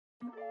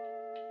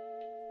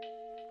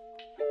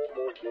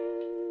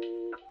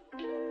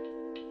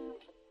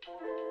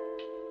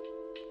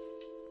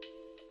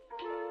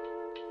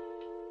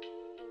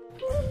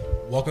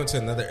Welcome to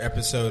another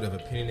episode of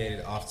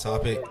Opinionated Off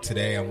Topic.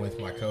 Today I'm with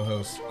my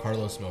co-host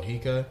Carlos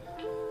Mojica,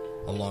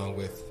 along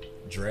with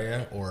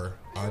Drea or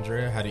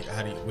Andrea.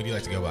 What do you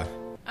like to go by?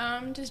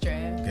 Just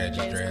Drea. Okay,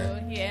 just Drea.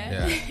 Cool.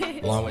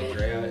 Yeah. Along with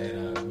Drea,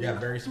 and we got a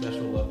very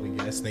special, lovely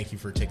guest. Thank you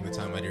for taking the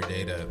time out of your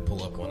day to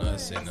pull up on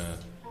us and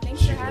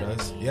shoot with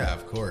us. Yeah,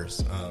 of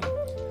course.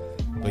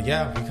 But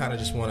yeah, we kind of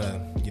just want to,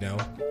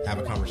 have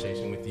a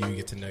conversation with you,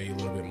 get to know you a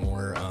little bit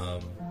more,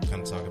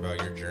 kind of talk about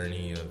your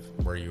journey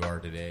of where you are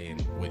today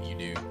and what you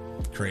do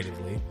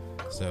creatively.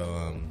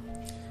 So,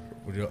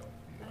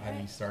 how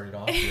do you start it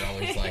off? You're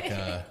always like,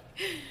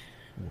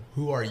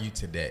 who are you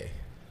today?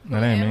 Who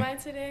am I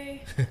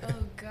today? Oh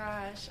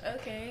gosh.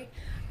 Okay.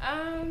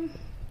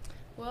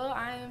 Well,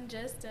 I am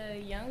just a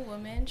young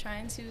woman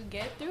trying to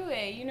get through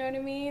it. You know what I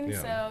mean?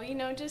 Yeah.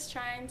 So, just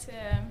trying to.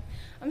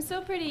 I'm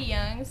still pretty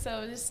young,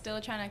 so just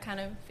still trying to kind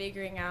of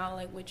figuring out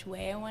like which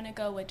way I want to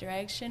go, what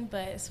direction.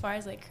 But as far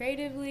as like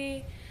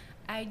creatively,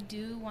 I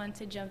do want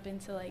to jump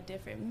into like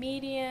different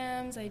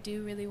mediums. I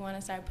do really want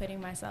to start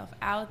putting myself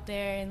out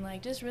there and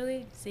like just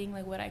really seeing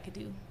like what I could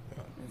do.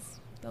 Yeah. That's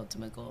the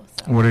ultimate goal.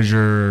 So. What is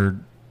your,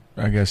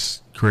 I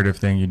guess, creative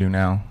thing you do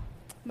now?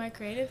 My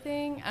creative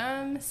thing?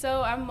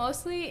 So I'm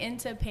mostly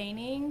into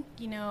painting.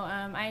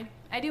 I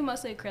do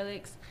mostly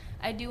acrylics.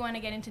 I do want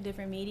to get into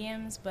different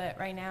mediums, but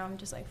right now I'm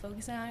just like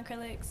focusing on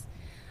acrylics.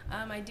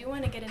 I do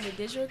want to get into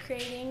digital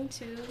creating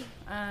too.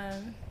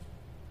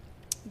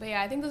 But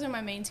yeah, I think those are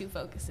my main two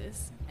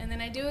focuses. And then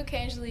I do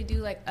occasionally do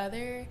like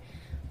other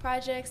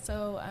projects.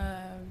 So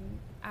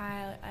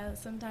I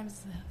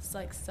sometimes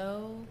like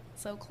sew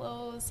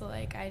clothes. So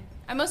like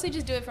I mostly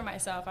just do it for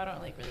myself. I don't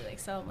like really like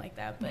sell them like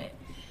that. But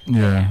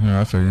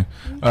yeah, I feel you.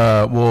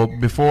 Well,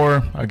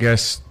 before I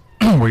guess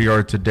where you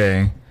are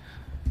today,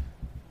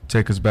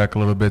 take us back a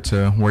little bit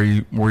to where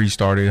you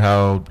started,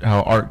 how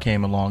art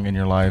came along in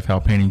your life, how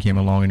painting came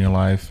along in your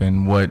life,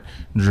 and what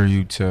drew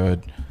you to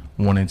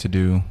wanting to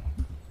do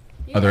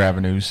other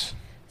avenues.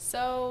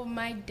 So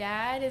my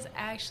dad is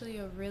actually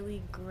a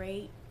really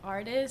great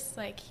artist.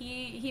 Like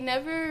he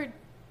never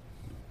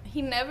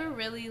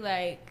really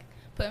like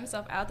put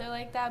himself out there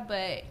like that,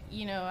 but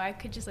I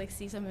could just like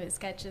see some of his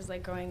sketches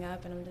like growing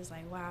up, and I'm just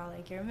like, wow,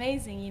 like you're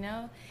amazing,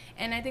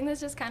 And I think that's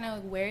just kind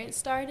of where it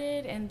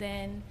started. And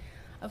then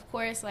of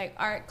course like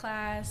art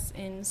class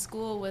in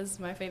school was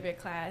my favorite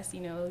class.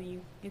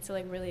 You get to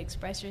like really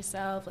express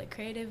yourself like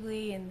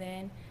creatively, and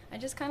then I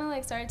just kind of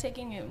like started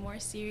taking it more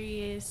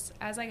serious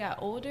as I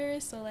got older.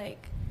 So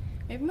like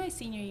maybe my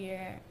senior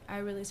year I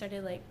really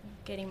started like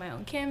getting my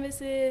own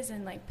canvases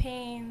and like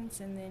paints,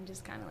 and then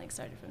just kind of like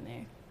started from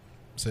there.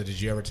 So did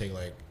you ever take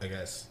like, I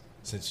guess,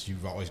 since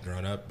you've always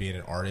grown up being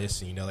an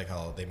artist, and like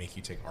how they make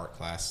you take art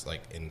class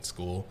like in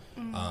school,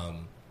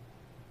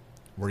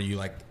 were you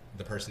like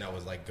the person that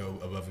was like go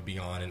above and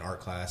beyond in art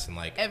class and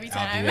like every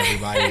time outdo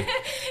everybody?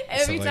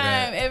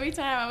 every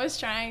time I was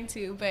trying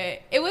to,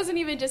 but it wasn't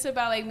even just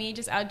about like me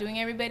just outdoing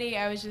everybody.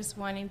 I was just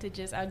wanting to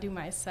just outdo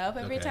myself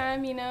every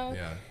time,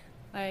 Yeah.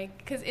 Like,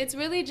 because it's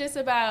really just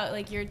about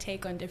like your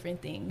take on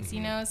different things,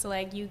 so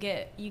like you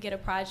get a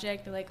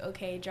project, they're like,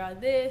 okay, draw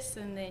this,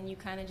 and then you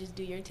kind of just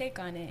do your take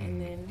on it,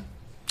 and then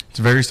it's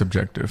very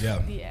subjective.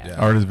 Yeah.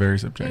 Art is very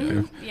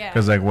subjective. Yeah.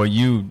 Because like what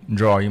you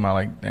draw, you might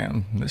like,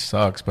 damn, this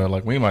sucks, but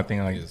like we might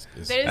think like,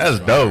 that's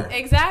dope.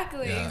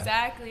 Exactly.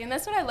 And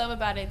that's what I love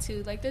about it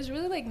too. Like there's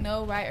really like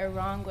no right or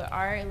wrong with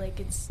art.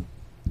 Like it's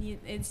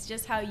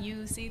just how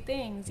you see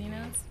things,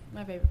 It's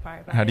my favorite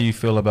part about it. How do you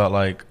feel about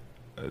like,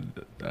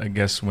 I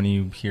guess when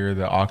you hear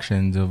the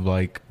auctions of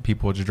like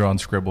people just drawing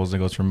scribbles that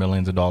goes for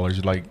millions of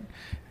dollars, like,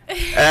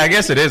 I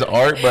guess it is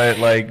art, but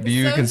like, do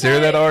you consider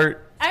that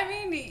art?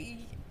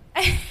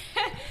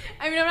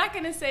 I mean, I'm not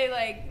gonna say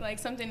like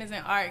something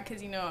isn't art,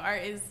 because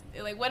art is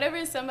like whatever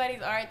is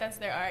somebody's art, that's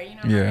their art.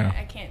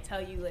 I can't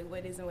tell you like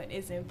what is and what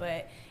isn't,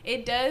 but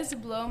it does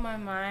blow my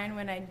mind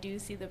when I do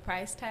see the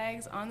price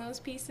tags on those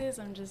pieces.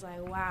 I'm just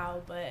like,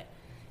 wow, but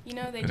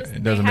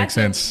it doesn't make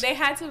sense. They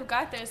had to have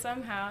got there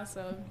somehow,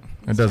 so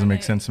it doesn't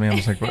make sense to me. I'm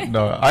just like,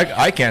 no,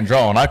 I can't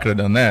draw, and I could have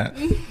done that.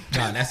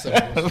 Nah, that's some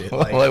bullshit.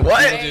 Like what?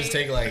 Right. Just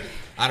take like,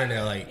 I don't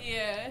know, like,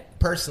 yeah.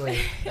 Personally,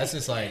 that's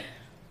just like,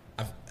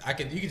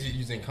 you could just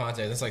use it in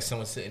context. That's like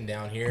someone sitting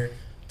down here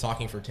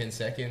talking for 10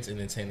 seconds and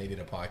then saying they did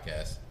a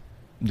podcast.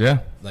 Yeah.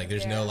 Like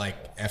there's no like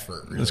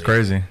effort really. It's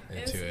crazy.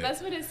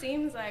 That's what it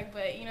seems like,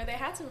 but they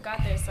had to have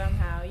got there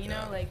somehow,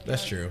 like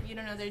that's true. You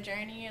don't know their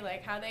journey or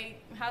like how they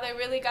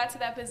really got to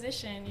that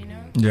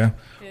position, Yeah.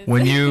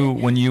 When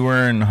you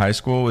were in high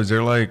school, is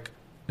there like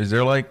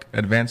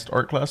advanced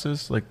art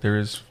classes like there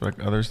is for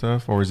like other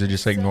stuff, or is it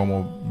just like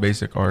normal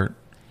basic art?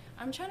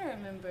 I'm trying to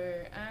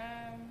remember.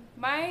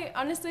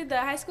 Honestly, the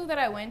high school that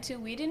I went to,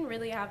 we didn't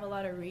really have a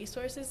lot of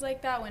resources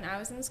like that when I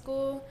was in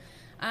school.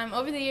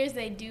 Over the years,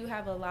 they do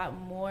have a lot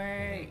more,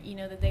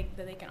 that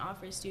they can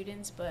offer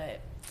students, but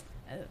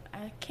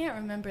I can't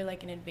remember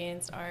like an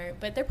advanced art.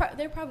 But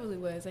there probably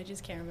was. I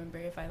just can't remember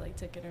if I like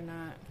took it or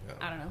not. Yeah.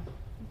 I don't know.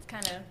 It's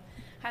kind of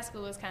high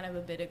school was kind of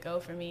a bit ago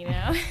for me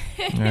now.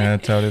 Yeah,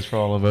 that's how it is for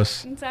all of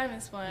us. Time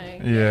is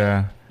flying.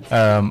 Yeah.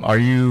 Are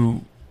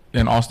you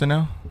in Austin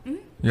now? Mm-hmm.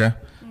 Yeah.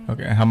 Mm-hmm.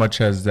 Okay. How much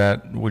has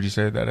that, would you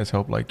say that has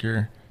helped like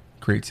your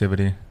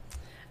creativity?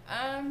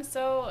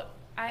 So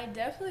I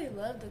definitely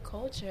love the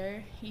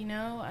culture, you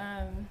know.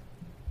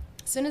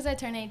 As soon as I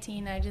turned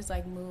 18, I just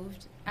like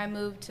moved. I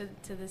moved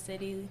to the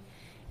city,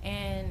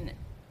 and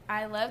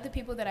I love the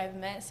people that I've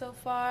met so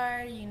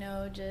far, you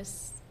know,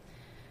 just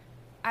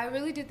I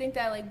really do think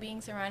that like being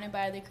surrounded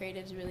by other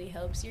creatives really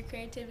helps your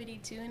creativity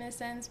too in a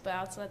sense, but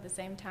also at the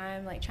same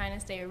time like trying to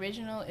stay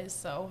original is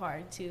so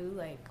hard too.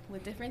 Like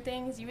with different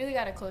things, you really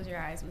got to close your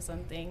eyes with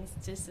some things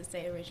just to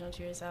stay original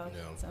to yourself.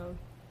 Yeah. So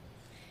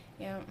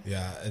yeah.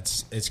 Yeah,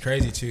 it's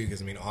crazy too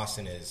because I mean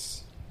Austin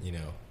is, you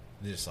know,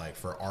 just like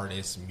for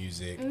artists,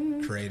 music,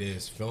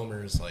 creatives,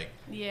 filmers, like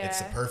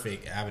it's a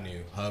perfect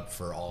avenue hub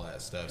for all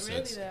that stuff. So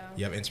really though.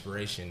 You have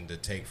inspiration to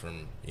take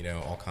from, you know,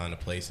 all kind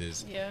of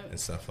places and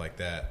stuff like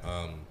that.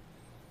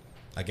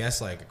 I guess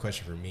like a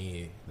question for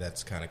me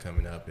that's kind of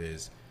coming up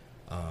is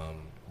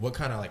what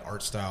kind of like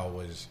art style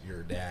was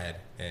your dad,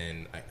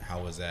 and like,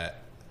 how was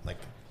that, like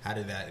how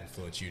did that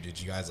influence you? Did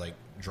you guys like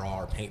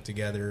draw or paint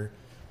together,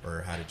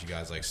 or how did you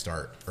guys like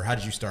start, or how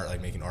did you start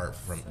like making art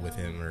with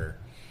him, or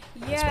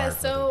yeah,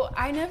 so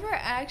I never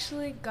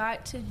actually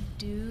got to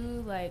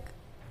do like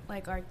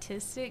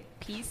artistic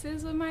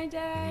pieces with my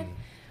dad.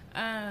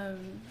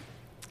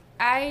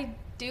 I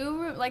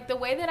do like the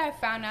way that I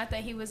found out that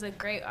he was a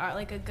good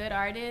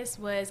artist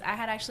was I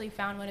had actually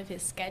found one of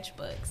his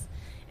sketchbooks,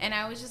 and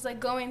I was just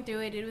like going through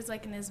it. It was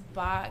like in this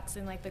box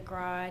in like the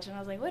garage, and I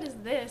was like, what is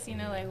this? You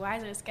know, like why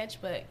is it a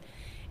sketchbook?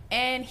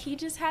 And he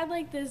just had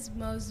like this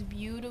most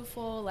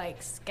beautiful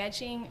like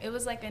sketching. It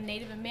was like a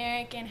Native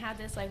American, had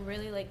this like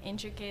really like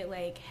intricate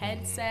like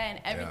headset and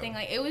everything.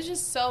 Like it was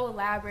just so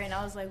elaborate. And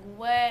I was like,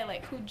 what?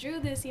 Like who drew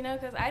this? You know,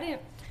 because I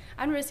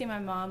never seen my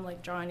mom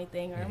like draw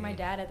anything, or my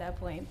dad at that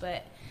point.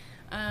 But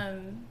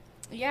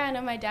yeah, I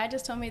know my dad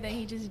just told me that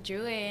he just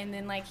drew it, and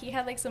then like he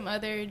had like some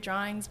other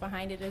drawings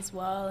behind it as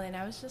well. And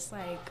I was just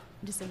like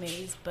just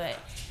amazed. But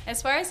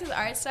as far as his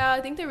art style, I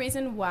think the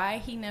reason why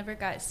he never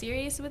got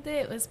serious with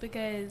it was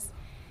because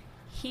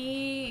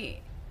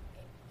he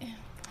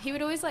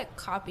would always like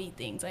copy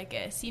things, I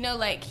guess, you know,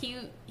 like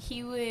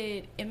he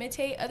would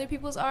imitate other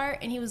people's art,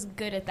 and he was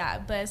good at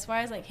that. But as far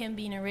as like him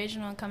being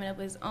original and coming up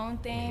with his own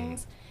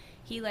things,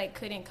 he like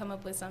couldn't come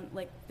up with some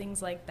like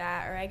things like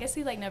that, or I guess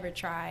he like never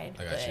tried.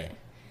 I got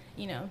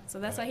you know, so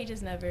that's why he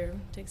just never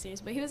took serious.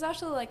 But he was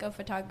also like a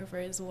photographer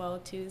as well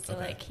too, so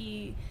like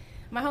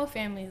my whole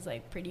family is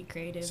like pretty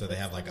creative. So they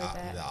have like the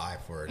eye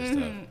for it and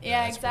stuff.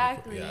 Yeah,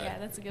 exactly. Cool. Yeah,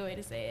 that's a good way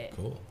to say it.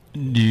 Cool.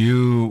 Do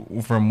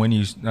you, from when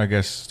you, I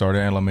guess, started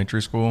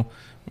elementary school,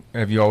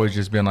 have you always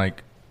just been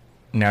like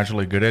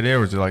naturally good at it,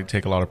 or does it like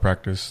take a lot of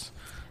practice?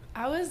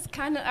 I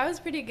was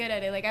pretty good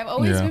at it. Like I've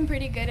always been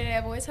pretty good at it.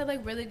 I've always had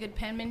like really good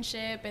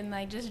penmanship, and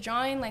like just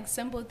drawing like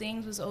simple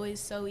things was always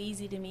so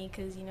easy to me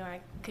because, you know,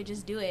 I could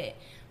just do it.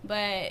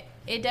 But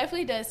it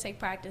definitely does take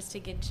practice to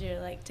get your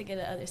like to get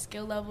to other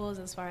skill levels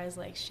as far as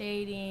like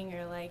shading,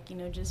 or like, you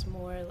know, just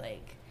more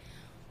like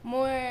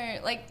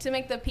to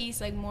make the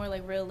piece like more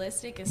like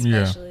realistic,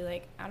 especially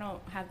like I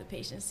don't have the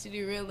patience to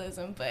do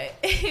realism, but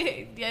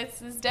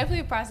yes, it's definitely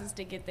a process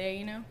to get there,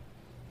 you know.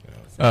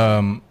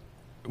 So.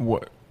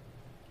 What,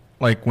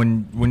 like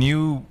when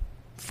you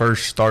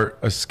first start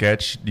a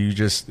sketch,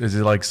 is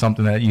it like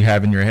something that you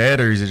have in your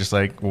head, or is it just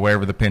like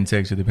wherever the pen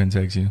takes you, the pen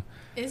takes you?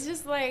 It's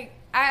just like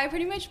I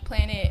pretty much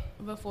plan it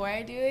before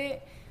I do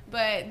it,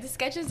 but the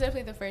sketch is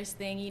definitely the first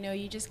thing. You know,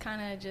 you just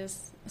kind of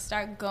just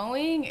start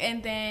going,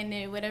 and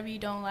then whatever you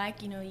don't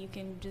like, you know, you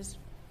can just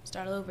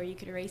start all over. You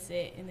could erase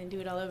it and then do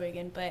it all over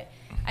again. But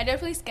I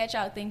definitely sketch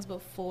out things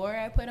before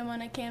I put them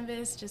on a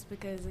canvas, just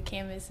because the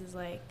canvas is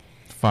like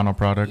final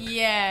product.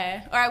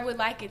 Yeah, or I would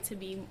like it to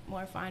be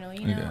more final,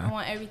 you know. I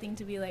want everything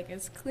to be like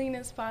as clean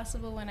as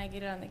possible when I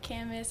get it on the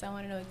canvas. I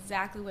want to know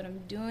exactly what I'm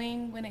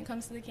doing when it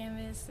comes to the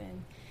canvas,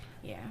 and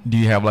do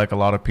you have like a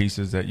lot of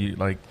pieces that you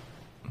like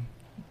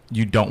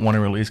you don't want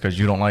to release because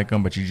you don't like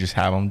them, but you just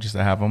have them just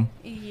to have them?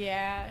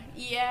 Yeah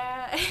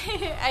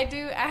I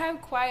do. I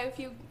have quite a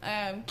few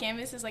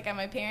canvases like at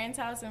my parents'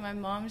 house, and my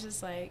mom's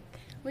just like,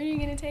 when are you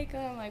gonna take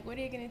them? Like, what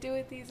are you gonna do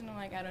with these? And I'm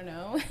like, I don't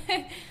know.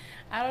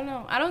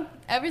 I don't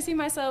ever see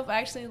myself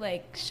actually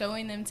like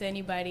showing them to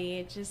anybody.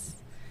 It just,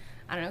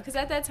 I don't know, because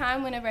at that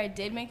time, whenever I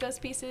did make those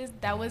pieces,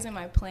 that wasn't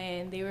my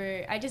plan.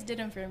 I just did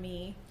them for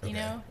me, you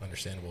know?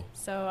 Understandable.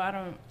 So I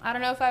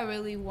don't know if I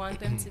really want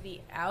them to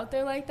be out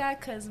there like that,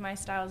 because my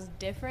style's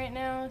different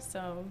now.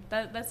 So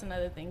that's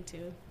another thing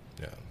too.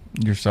 Yeah.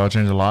 Your style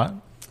changed a lot?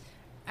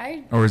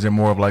 Or is it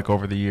more of like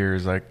over the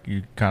years, like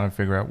you kind of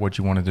figure out what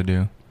you wanted to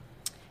do?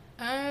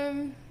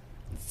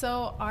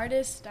 So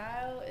artist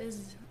style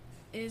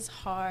is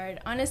hard.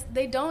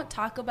 They don't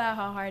talk about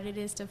how hard it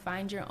is to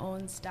find your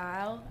own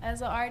style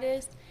as an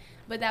artist,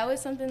 but that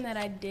was something that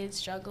I did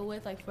struggle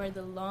with like for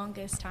the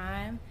longest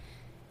time,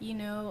 you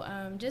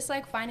know, just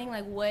like finding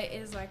like what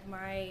is like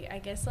my, I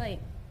guess, like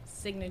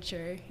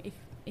signature,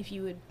 if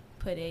you would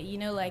put it. You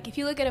know, like if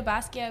you look at a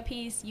Basquiat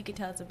piece, you can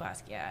tell it's a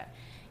Basquiat.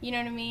 You know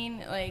what I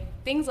mean? Like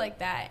things like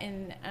that.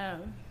 And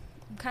I'm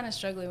kind of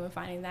struggling with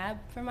finding that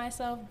for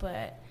myself,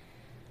 but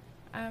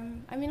I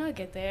mean, I'll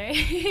get there.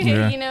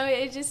 Yeah. You know,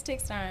 it just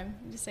takes time.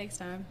 It just takes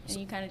time, and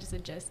you kind of just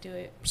adjust to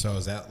it. So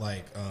is that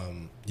like,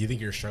 do you think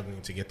you're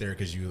struggling to get there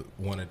because you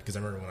wanted, because I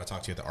remember when I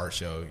talked to you at the art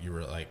show, you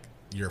were like,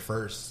 your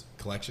first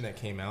collection that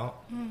came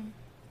out,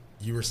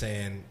 you were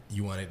saying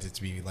you wanted it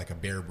to be like a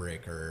Bear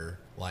Brick or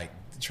like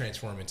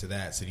transform into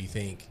that. So do you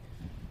think,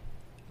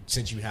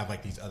 since you have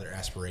like these other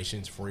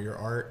aspirations for your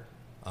art,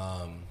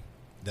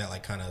 that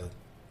like kind of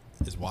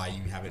is why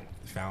you haven't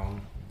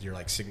found your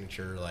like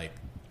signature, like,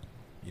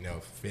 you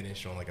know,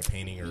 finish on like a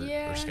painting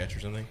or sketch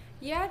or something?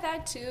 Yeah,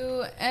 that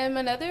too.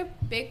 Another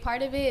big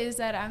part of it is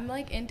that I'm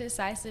like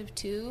indecisive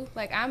too.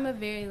 Like I'm a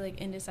very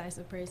like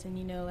indecisive person,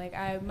 you know, like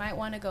I might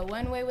want to go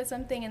one way with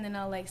something and then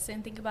I'll like sit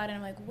and think about it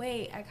and I'm like,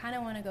 wait, I kind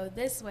of want to go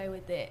this way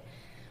with it.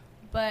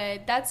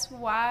 But that's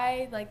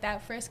why like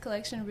that first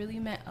collection really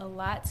meant a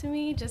lot to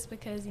me, just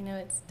because, you know,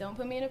 it's don't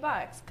put me in a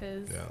box,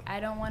 because I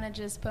don't want to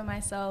just put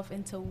myself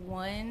into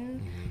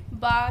one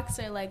box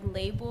or like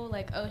label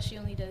like, oh, she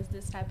only does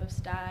this type of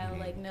style.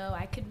 Like, no,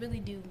 I could really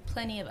do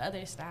plenty of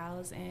other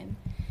styles, and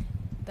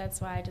that's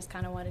why I just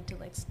kind of wanted to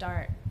like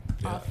start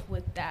off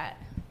with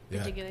that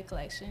particular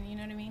collection. You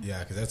know what I mean? Yeah,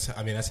 because that's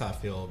how I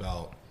feel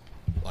about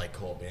like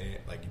Cole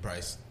Bennett. Like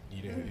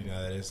you know who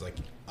that is. Like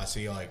I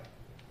see like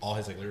all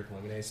his like Lyrical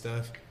Lemonade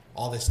stuff.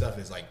 All this stuff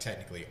is like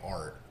technically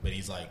art, but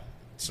he's like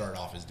started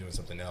off as doing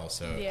something else.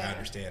 So I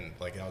understand,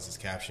 like that was his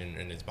caption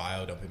in his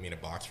bio, don't put me in a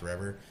box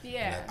forever.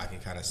 Yeah. And I can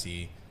kind of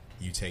see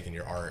you taking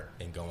your art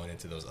and going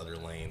into those other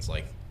lanes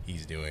like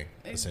he's doing,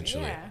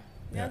 essentially.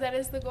 Yeah, that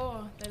is the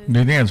goal. Do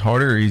you think it's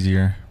harder or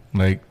easier,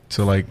 like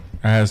to like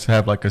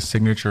have like a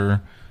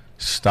signature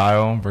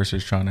style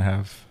versus trying to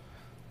have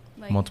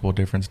like multiple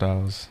different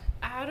styles?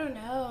 I don't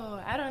know.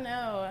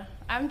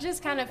 I'm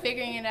just kind of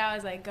figuring it out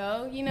as I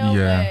go, you know.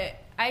 But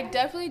I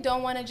definitely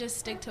don't want to just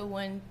stick to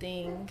one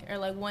thing or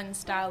like one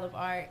style of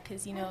art,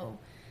 because, you know,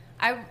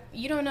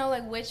 you don't know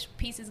like which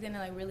piece is gonna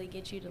like really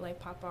get you to like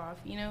pop off,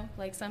 you know.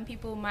 Like some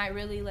people might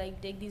really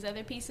like dig these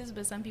other pieces,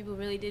 but some people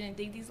really didn't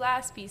dig these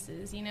last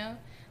pieces, you know.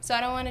 So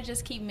I don't want to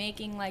just keep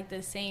making like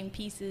the same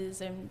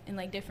pieces in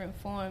like different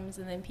forms,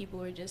 and then people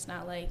were just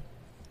not like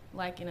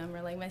liking them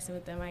or like messing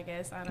with them, I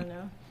guess. I don't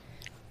know.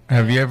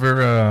 Have you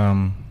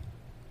ever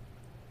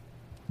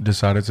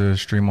decided to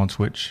stream on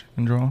Twitch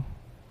and draw?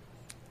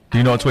 Do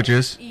you know what Twitch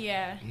is?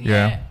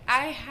 Yeah.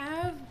 I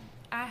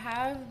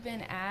have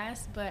been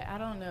asked, but I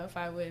don't know if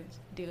I would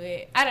do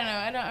it. I don't know.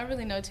 I don't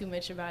really know too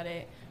much about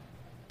it,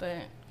 but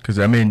because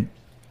I mean,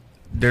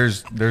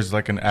 there's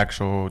like an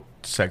actual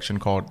section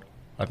called,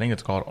 I think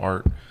it's called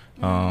art.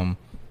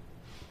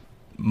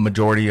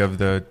 Majority of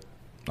the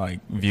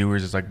like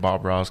viewers is like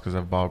Bob Ross, because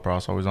of Bob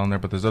Ross always on there,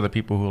 but there's other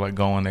people who like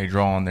go and they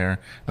draw on there.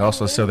 They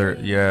also sell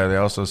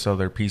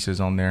their pieces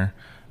on there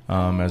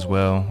as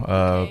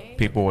well.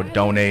 People would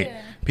donate.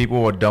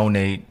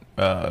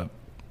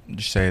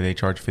 Just say they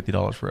charge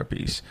 $50 for a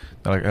piece.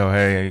 They're like, oh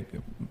hey,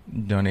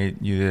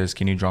 donate you this.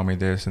 Can you draw me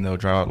this? And they'll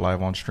draw it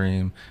live on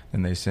stream,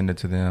 and they send it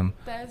to them.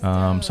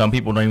 Some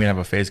people don't even have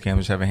a face cam;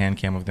 just have a hand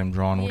cam of them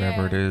drawing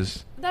whatever it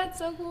is. That's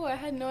so cool. I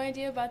had no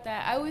idea about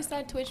that. I always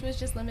thought Twitch was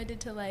just limited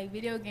to like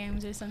video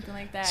games or something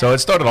like that. So it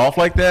started off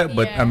like that,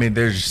 but I mean,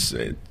 it's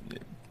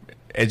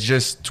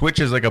just Twitch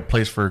is like a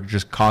place for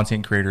just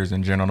content creators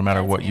in general. No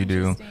matter what you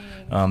do,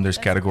 there's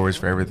categories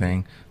for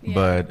everything. Yeah.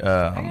 But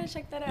I gotta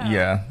check that out.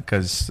 Yeah,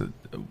 because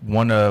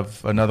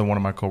another one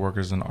of my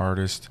coworkers is an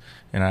artist,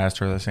 and I asked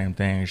her the same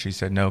thing, and she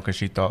said no, because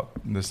she thought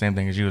the same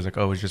thing as you. Was like,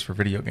 oh, it's just for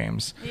video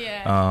games.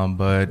 Yeah.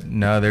 But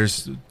no,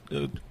 there's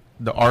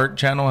the art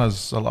channel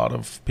has a lot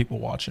of people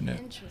watching it.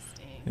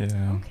 Interesting.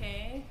 Yeah.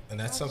 Okay. And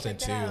that's something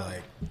too.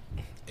 Like,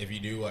 if you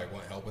do like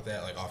want help with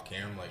that, like off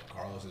camera, like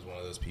Carlos is one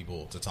of those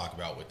people to talk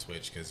about with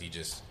Twitch, because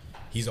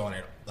he's on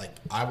it. Like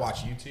I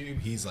watch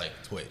YouTube, he's like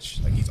Twitch.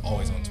 Like he's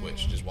always on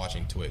Twitch, just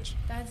watching Twitch.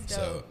 That's dope.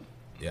 So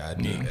yeah, I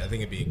think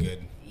it'd be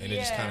good, and it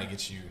just kind of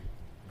gets you,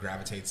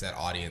 gravitates that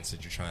audience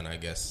that you're trying to, I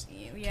guess,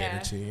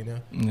 cater to, you know.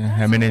 Yeah,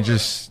 I mean,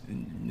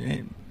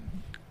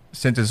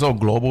 since it's so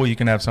global, you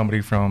can have somebody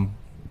from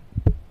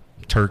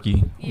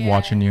Turkey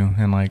watching you,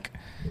 and like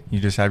you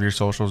just have your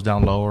socials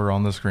down low or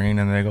on the screen,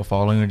 and they go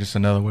follow you. Just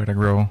another way to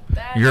grow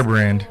your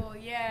brand. Cool.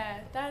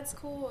 Yeah, that's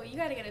cool. You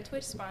got to get a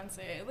Twitch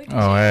sponsor. Look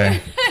at you.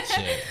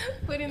 Hey,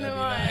 putting them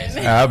on. Nice.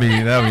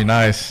 That'd be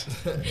nice.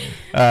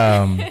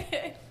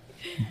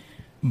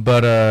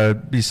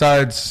 But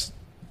besides,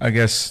 I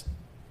guess,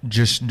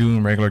 just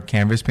doing regular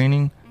canvas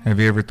painting, have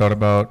you ever thought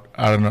about?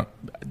 I don't know.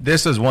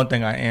 This is one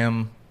thing I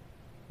am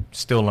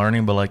still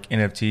learning, but like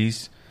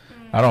NFTs.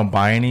 I don't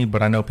buy any,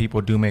 but I know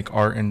people do make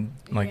art and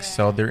like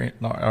sell their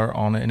art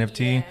on an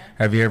NFT. Yeah.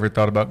 Have you ever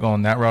thought about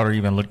going that route or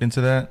even looked into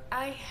that?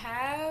 I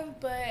have,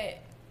 but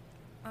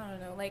I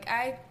don't know. Like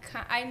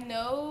I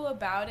know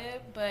about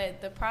it,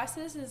 but the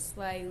process is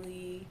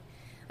slightly,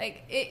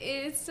 like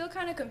it's still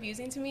kind of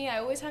confusing to me. I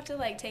always have to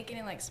like take it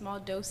in like small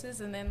doses,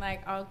 and then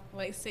like I'll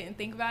like sit and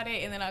think about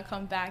it, and then I'll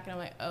come back and I'm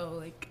like, oh,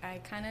 like I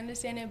kind of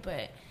understand it,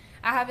 but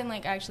I haven't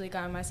like actually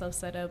gotten myself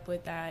set up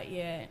with that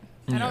yet.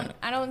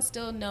 I don't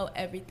still know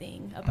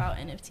everything about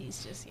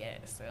NFTs just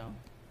yet. So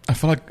I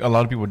feel like a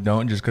lot of people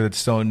don't, just because it's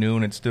so new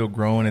and it's still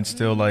growing. It's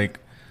still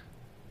like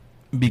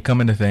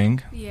becoming a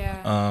thing.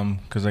 Yeah.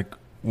 Because like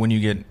when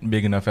you get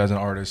big enough as an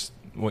artist,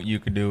 what you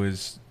could do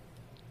is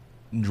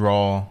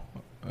draw,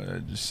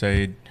 just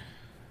say,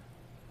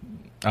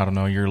 I don't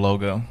know, your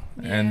logo,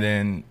 and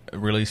then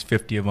release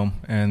 50 of them,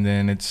 and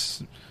then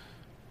it's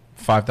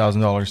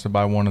 $5,000 to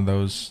buy one of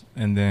those,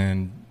 and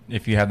then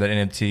if you have that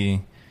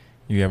NFT,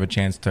 you have a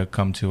chance to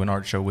come to an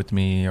art show with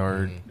me,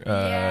 or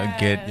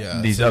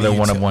get these other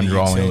one-of-one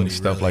drawings,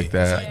 stuff really, like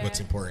that. It's like what's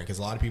important, because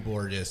a lot of people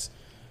were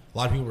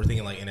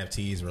thinking like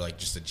NFTs were like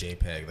just a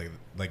JPEG,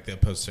 like they'll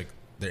post like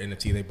their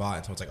NFT they bought,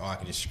 and someone's like, oh, I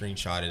can just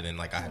screenshot it and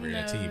like I have your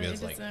NFT. But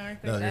it's like,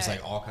 no, there's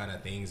like all kind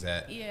of things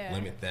that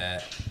limit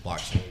that,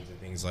 blockchains and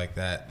things like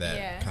that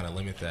kind of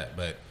limit that.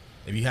 But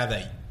if you have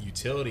that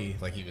utility,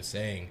 like he was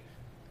saying,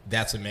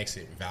 that's what makes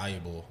it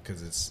valuable,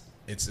 because it's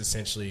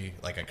essentially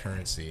like a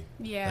currency.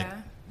 Yeah. Like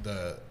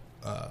the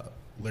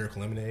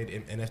Lyrical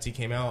Lemonade NFT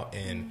came out,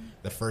 and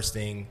the first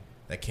thing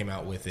that came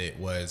out with it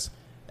was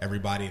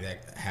everybody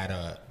that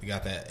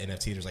got that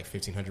NFT. There's like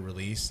 1,500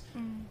 released.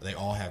 They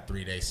all have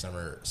 3-day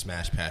summer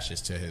smash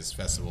passes to his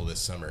festival this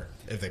summer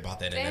if they bought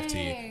that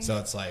NFT. So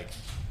it's like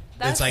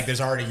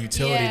there's already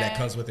utility that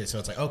comes with it. So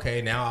it's like,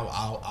 okay, now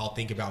I'll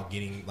think about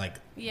getting like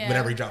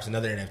whenever he drops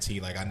another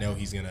NFT, like I know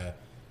he's gonna.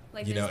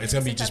 Like, it's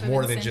gonna be just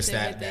more than just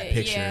that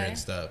picture and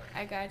stuff.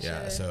 I got you.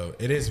 Yeah, so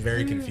it is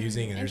very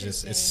confusing, and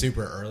it's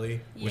super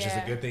early, which is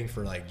a good thing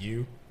for like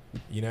you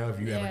know,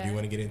 if you ever do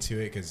want to get into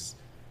it, because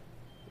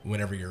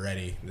whenever you're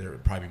ready, there will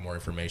probably be more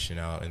information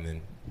out, and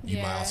then you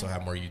might also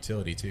have more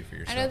utility too for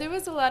yourself. I know there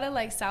was a lot of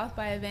like South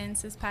by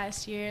events this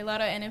past year, a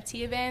lot of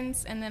NFT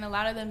events, and then a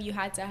lot of them you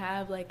had to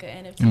have like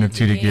an NFT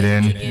to get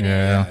in.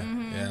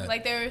 Yeah.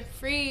 Like they were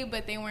free,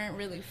 but they weren't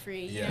really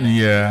free.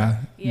 Yeah.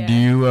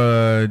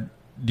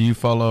 Do you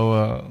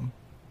follow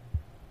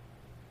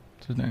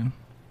what's his name?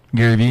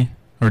 Gary Vee?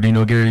 Or do you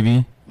know Gary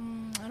Vee?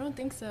 I don't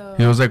think so.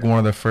 He was like one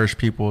of the first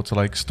people to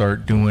like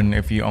start doing,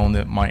 if you own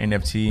my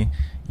NFT,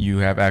 you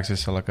have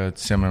access to like a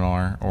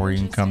seminar, or you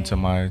can come to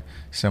my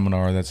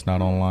seminar that's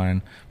not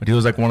online. But he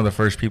was like one of the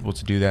first people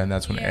to do that, and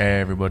that's when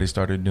everybody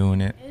started doing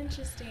it.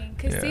 Interesting.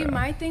 Because see,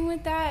 my thing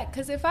with that,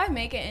 because if I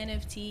make an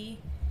NFT,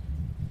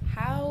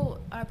 how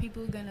are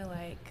people going to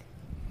like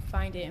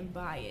find it and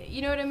buy it?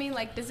 You know what I mean?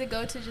 Like, does it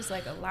go to just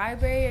like a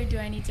library, or do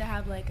I need to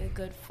have like a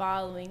good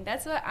following?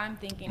 That's what I'm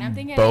thinking. I'm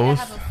thinking I need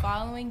to have a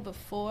following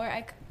before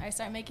I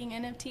start making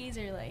NFTs,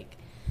 or like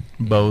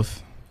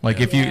both. Like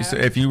if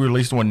you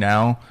released one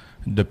now,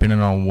 depending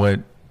on what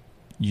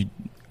you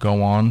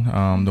go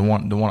on, the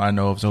one I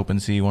know of is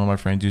OpenSea. One of my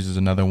friends uses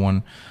another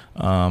one,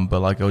 but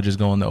like it'll just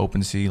go in the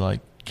OpenSea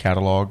like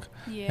catalog,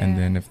 and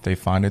then if they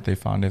find it, they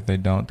find it. If they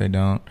don't, they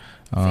don't.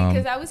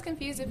 Because I was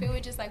confused if it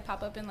would just like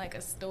pop up in like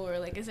a store.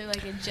 Like, is there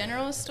like a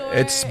general store?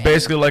 It's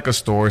basically like a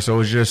store.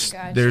 So it's just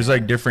there's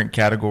like different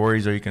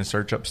categories, or you can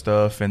search up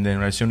stuff, and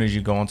then as soon as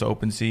you go onto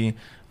OpenSea,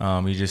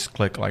 you just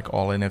click like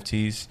all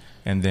NFTs,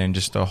 and then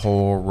just a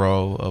whole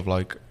row of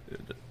like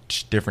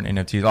different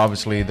NFTs.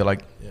 Obviously,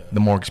 the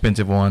more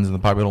expensive ones and the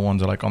popular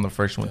ones are like on the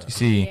first ones you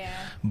see,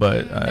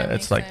 but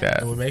it's like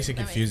that. And what makes it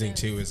confusing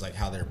too is like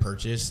how they're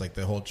purchased. Like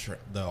the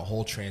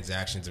whole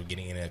transactions of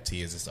getting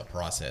NFT is just a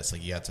process.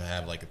 Like you have to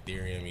have like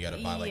Ethereum, you got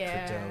to buy like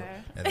crypto,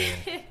 and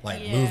then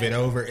like move it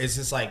over. It's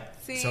just like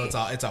so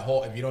it's a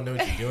whole. If you don't know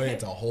what you're doing,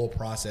 it's a whole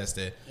process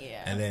to.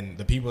 And then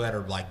the people that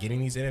are like getting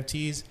these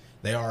NFTs,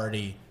 they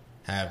already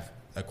have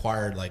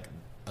acquired like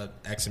a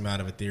X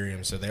amount of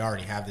Ethereum, so they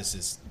already have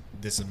this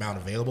amount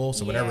available.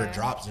 So whenever it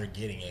drops, they're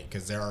getting it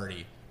because they're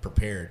already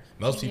prepared.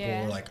 Most people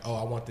are like, oh,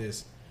 I want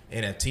this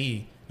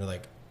NFT. They're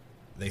like,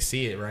 they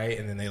see it, right?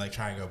 And then they like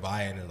try and go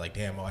buy it, and they're like,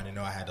 damn, I didn't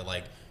know I had to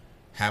like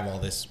have all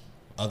this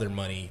other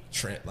money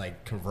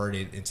like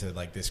converted into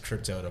like this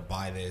crypto to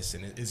buy this,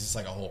 and it's just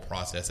like a whole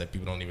process that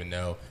people don't even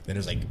know. Then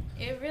there's like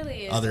it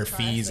really is other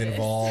fees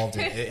involved.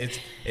 And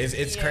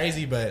it's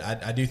crazy, but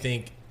I do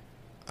think,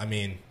 I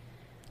mean,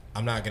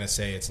 I'm not gonna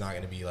say it's not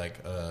gonna be like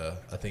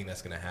a thing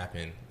that's gonna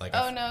happen. Like,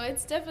 no,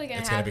 it's definitely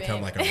gonna happen. It's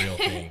gonna become like a real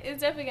thing. It's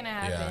definitely gonna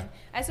happen. Yeah.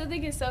 I still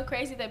think it's so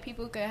crazy that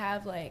people could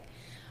have like,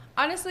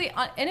 honestly,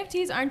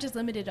 NFTs aren't just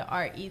limited to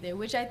art either,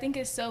 which I think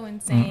is so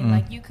insane.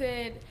 Like you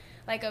could,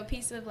 like a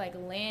piece of like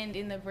land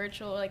in the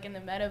virtual, like in the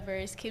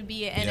metaverse, could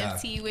be an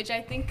NFT, which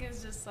I think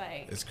is just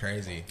like, it's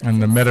crazy.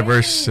 And the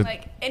metaverse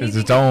is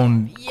its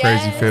own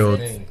crazy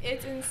field.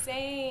 It's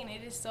insane.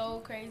 It is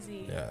so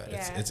crazy.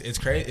 It's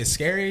crazy. It's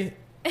scary.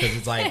 Because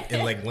it's like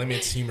it like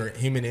limits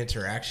human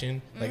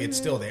interaction. Like it's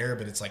still there,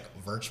 but it's like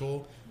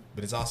virtual.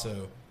 But it's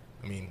also,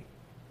 I mean,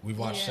 we've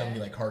watched so many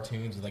like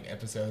cartoons with like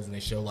episodes, and they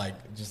show like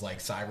just like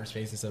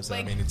cyberspace and stuff. So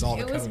like, I mean, it's all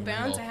it was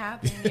bound to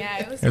happen. Yeah,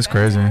 it was. It's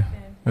crazy.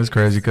 It's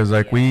crazy because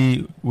like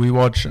we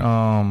watch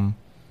Call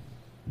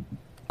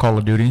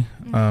of Duty,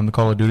 the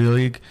Call of Duty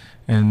League,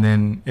 And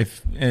then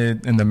if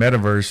in the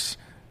metaverse,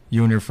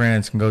 you and your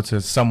friends can go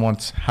to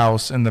someone's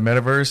house in the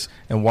metaverse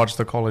and watch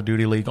the Call of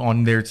Duty League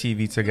on their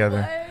TV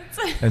together. What?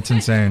 It's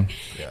insane.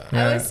 Yeah.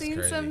 I was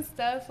seeing some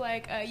stuff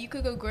like you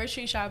could go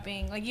grocery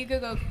shopping. Like you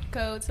could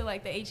go to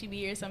like the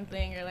HEB or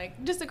something, or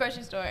like just a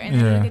grocery store, and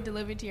then you get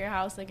delivered to your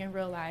house like in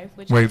real life.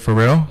 Wait, for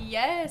real?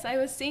 Yes, I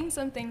was seeing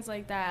some things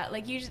like that.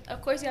 Like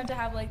of course you have to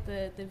have like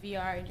the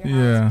VR in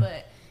your house,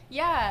 but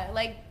yeah,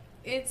 like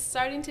it's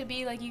starting to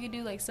be like you could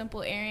do like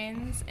simple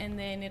errands, and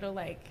then it'll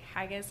like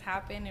I guess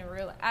happen in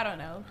real. I don't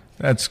know.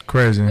 That's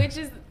crazy. Which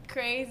is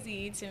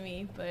crazy to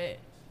me, but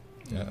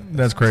yeah,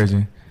 that's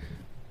crazy.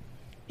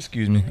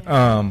 Excuse me.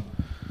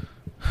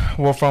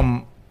 Well,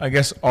 from I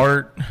guess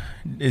art,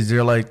 is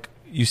there like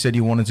you said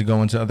you wanted to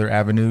go into other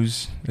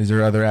avenues? Is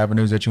there other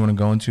avenues that you want to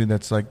go into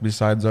that's like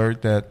besides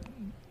art that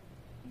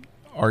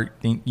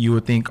you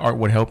would think art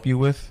would help you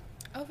with?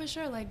 Oh, for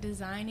sure, like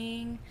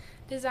designing.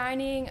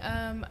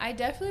 I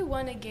definitely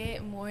want to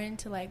get more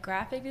into like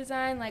graphic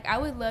design. Like I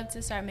would love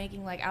to start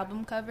making like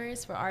album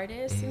covers for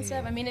artists and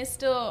stuff. I mean, it's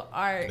still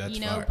art, That's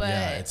but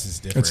yeah, it's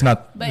just different. It's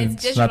not. But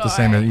it's it's not the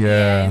same. art.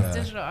 Yeah, it's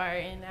digital art,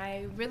 and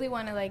I really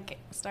want to like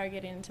start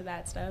getting into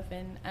that stuff.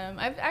 And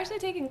I've actually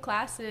taken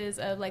classes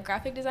of like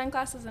graphic design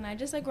classes, and I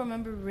just like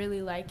remember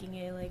really liking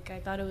it. Like I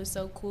thought it was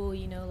so cool,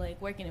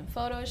 like working in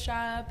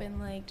Photoshop and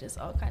like just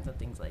all kinds of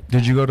things like that.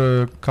 Did you go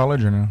to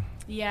college or no?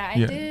 Yeah,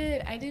 I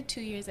did. I did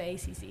 2 years at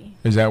ACC.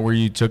 Is that where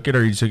you took it,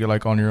 or you took it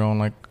like on your own,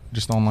 like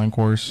just online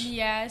course?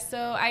 Yeah,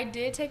 so I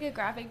did take a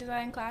graphic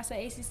design class at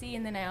ACC,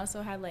 and then I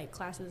also had like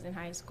classes in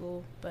high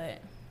school. But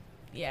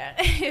yeah,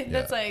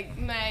 that's like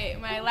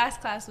my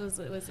last class was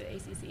at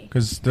ACC.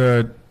 Because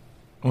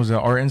was the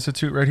Art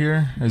Institute right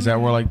here? Is that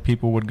where like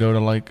people would go to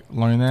like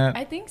learn that?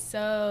 I think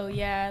so.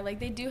 Yeah, like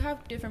they do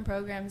have different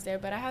programs there,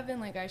 but I haven't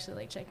like actually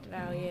like checked it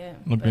out yet.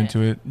 Looked into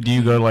it. Do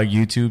you go to like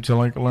YouTube to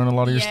like learn a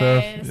lot of your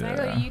stuff? Yes, I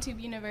go to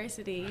YouTube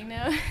University.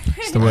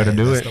 It's the way to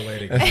do it.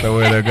 That's the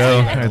way to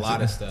go. Like a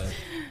lot of stuff.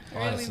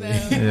 Honestly.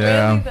 Really though.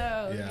 Yeah. Really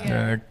though.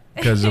 Yeah.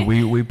 Because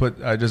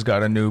I just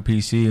got a new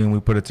PC and we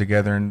put it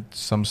together, and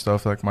some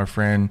stuff like my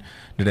friend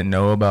didn't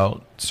know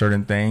about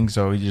certain things,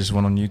 so he just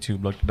went on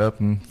YouTube, looked it up,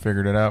 and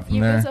figured it out from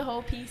there. You built a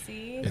whole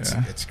PC?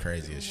 It's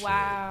crazy as shit.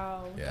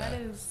 Wow. Yeah.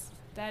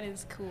 That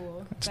is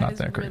cool. It's not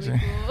that really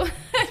crazy. Cool.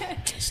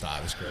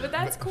 Stop, it's crazy. But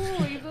that's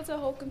cool. You built a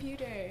whole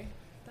computer.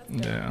 That's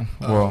dope. Yeah.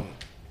 Well,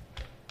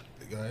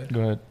 go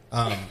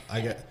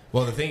ahead.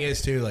 Well, the thing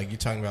is too, like you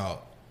talking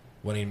about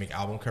wanting to make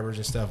album covers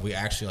and stuff. We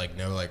actually like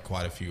know like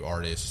quite a few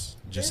artists,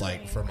 just really?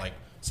 like from like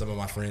some of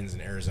my friends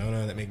in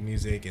Arizona that make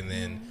music, and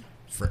then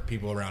for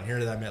people around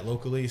here that I met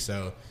locally.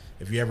 So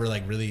if you ever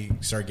like really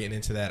start getting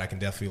into that, I can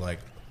definitely like,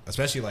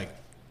 especially like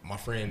my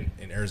friend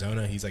in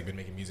Arizona, he's like been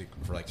making music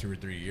for like 2 or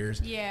 3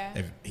 years. Yeah.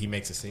 If he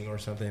makes a single or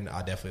something,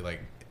 I definitely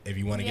like. If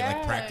you want to get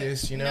like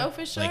practice, No,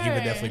 for sure. like he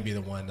would definitely be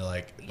the one to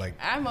like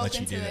I'm let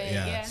open you do to that. it.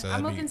 Yeah, so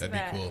that'd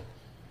be cool.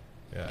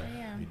 Yeah,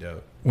 Yeah. be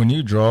dope. when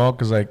you draw,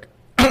 because like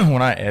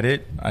when I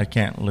edit, I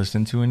can't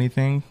listen to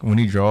anything. When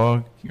you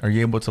draw, are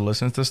you able to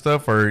listen to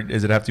stuff, or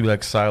does it have to be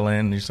like silent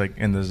and just like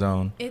in the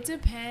zone? It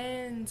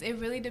depends. It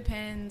really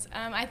depends.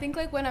 I think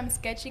like when I'm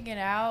sketching it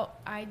out,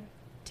 I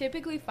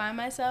typically find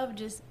myself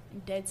just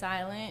dead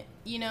silent,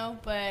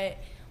 but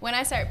when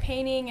I start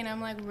painting and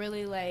I'm like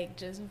really like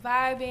just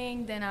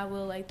vibing, then I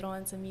will like throw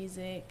in some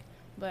music.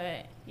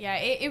 But yeah,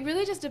 it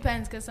really just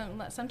depends, because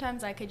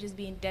sometimes I could just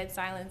be in dead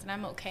silence and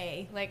I'm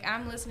okay. Like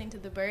I'm listening to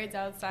the birds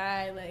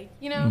outside, like,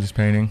 Just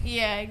painting?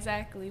 Yeah,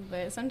 exactly.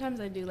 But sometimes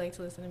I do like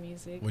to listen to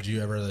music. Would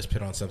you ever just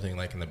put on something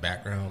like in the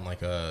background,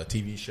 like a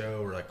TV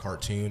show or like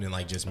cartoon, and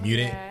like just mute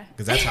it?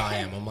 Because that's how I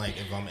am. I'm like,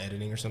 if I'm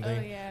editing or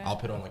something, I'll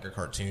put on like a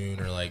cartoon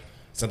or like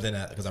something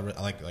that, because I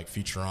like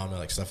Futurama,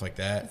 like stuff like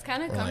that. It's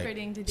kind of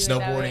comforting like to do snowboarding it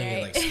that way,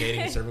 and like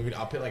skating and surfing.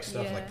 I'll put like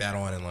stuff Yeah. like that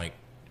on, and like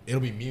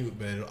it'll be mute,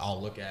 but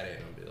I'll look at it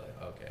and I'll be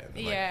like, okay.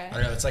 And Yeah. I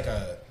don't know. It's like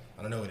I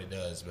don't know what it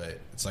does, but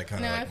it's like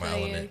kind of like my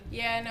element.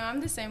 Yeah, no,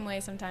 I'm the same way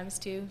sometimes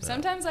too.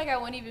 Sometimes like I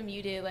won't even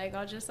mute it. Like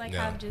I'll just like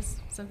have just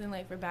something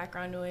like for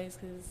background noise,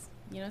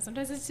 because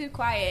sometimes it's too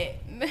quiet.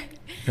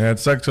 Yeah, it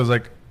sucks because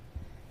like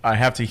I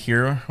have to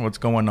hear what's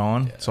going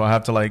on, so I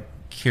have to like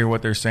hear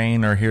what they're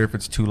saying or hear if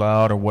it's too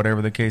loud or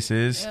whatever the case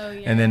is. Oh,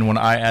 yeah. And then when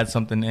I add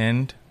something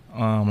in,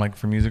 like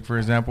for music, for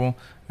example,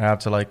 I have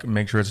to like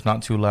make sure it's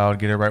not too loud,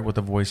 get it right with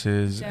the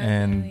voices,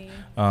 Definitely.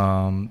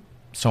 and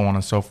so on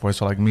and so forth.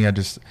 So like me,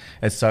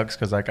 it sucks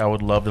because like I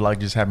would love to like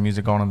just have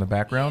music on in the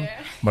background,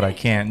 but I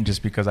can't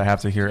just because I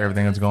have to hear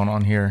everything that's going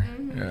on here.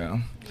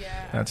 Mm-hmm.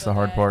 Yeah, that's the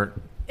hard part.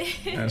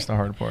 That's the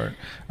hard part.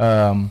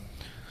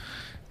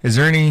 Is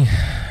there any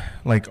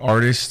like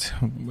artist,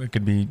 it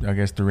could be I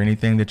guess through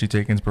anything, that you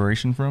take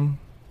inspiration from?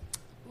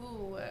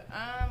 Ooh,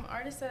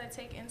 artists that I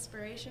take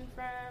inspiration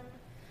from.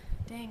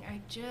 Dang,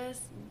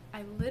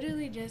 I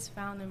literally just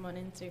found them on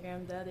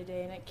Instagram the other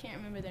day, and I can't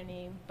remember their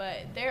name,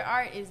 but their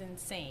art is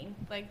insane.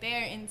 Like, they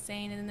are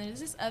insane. And then there's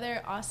this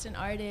other Austin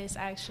artist,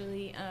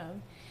 actually.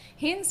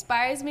 He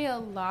inspires me a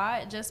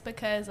lot just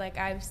because, like,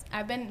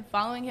 I've been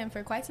following him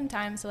for quite some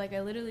time, so, like,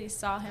 I literally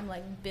saw him,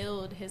 like,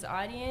 build his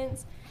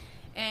audience.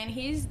 and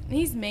he's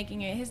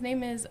making it. His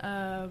name is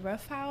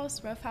Rough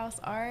House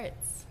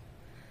Arts.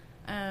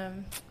 I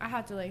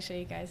have to like show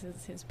you guys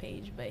his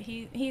page, but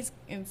he's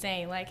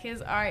insane. Like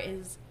his art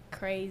is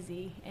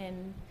crazy,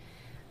 and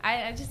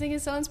I just think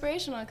it's so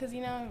inspirational because,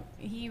 you know,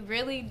 he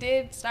really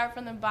did start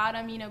from the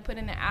bottom, you know, put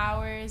in the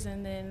hours,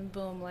 and then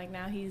boom, like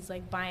now he's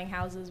like buying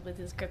houses with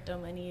his crypto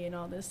money and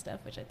all this stuff,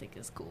 which I think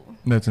is cool.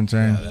 That's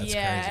insane.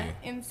 Yeah, that's crazy.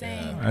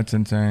 Insane. Yeah. That's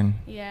insane.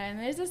 Yeah, and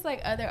there's this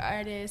like other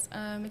artist.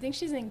 I think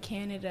she's in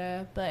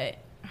Canada, but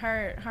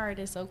her art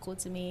is so cool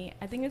to me.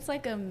 I think it's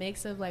like a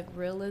mix of like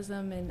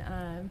realism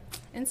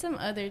and some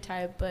other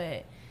type,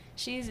 but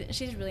she's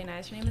really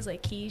nice. Her name is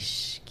like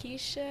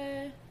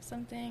Keisha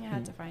something. I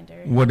had to find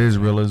her. What is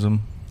realism?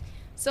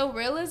 So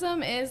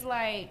realism is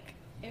like,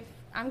 if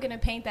I'm gonna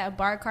paint that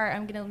bar cart,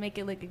 I'm gonna make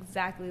it look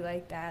exactly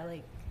like that.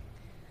 Like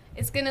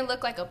it's gonna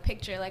look like a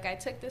picture. Like I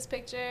took this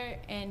picture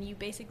and you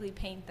basically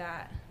paint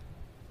that.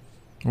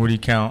 What do you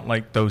count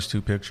like those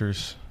two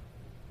pictures?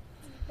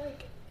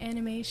 Like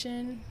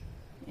animation,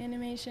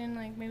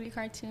 like maybe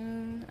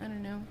cartoon. I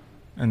don't know.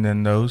 And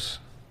then those?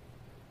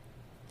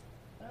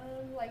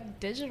 Like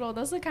digital.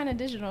 Those look kind of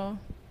digital,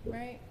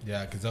 right?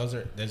 Yeah, because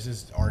there's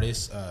this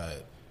artist,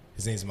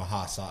 his name's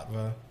Maha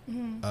Satva.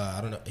 I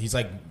don't know, he's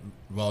like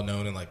well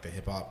known in like the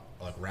hip hop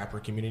like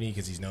rapper community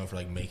because he's known for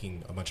like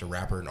making a bunch of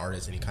rapper and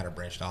artists, and he kind of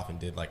branched off and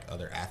did like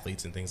other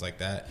athletes and things like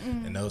that.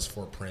 And those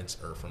 4 prints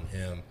are from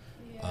him.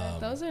 Yeah,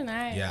 those are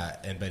nice. Yeah,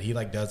 but he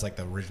like does like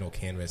the original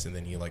canvas, and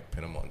then he like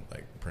pin them on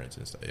like prints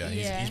and stuff. Yeah,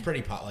 he's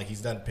pretty like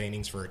he's done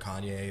paintings for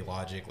Kanye,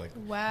 Logic, like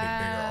bigger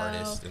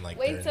artists, and like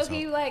wait, so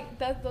he like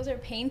those are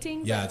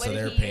paintings? Yeah, like, so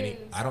they're painting.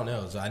 I don't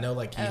know. So I know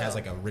like he has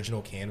like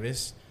original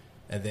canvas,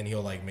 and then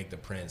he'll like make the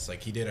prints.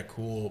 Like he did a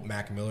cool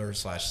Mac Miller /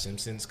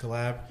 Simpsons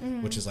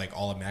collab, which is like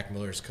all of Mac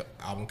Miller's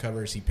album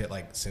covers. He put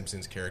like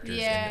Simpsons characters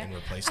and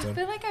replaced them. I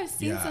feel like I've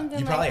seen something.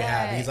 You probably like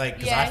that. have. He's like,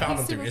 because I found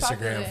him through Instagram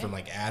popular. from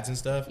like ads and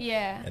stuff.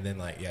 Yeah. And then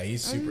like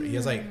he's super. He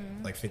has like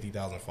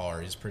 50,000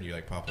 followers. He's pretty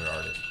like popular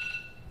artist.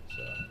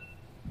 So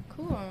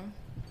cool.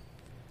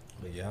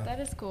 But yeah, that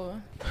is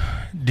cool.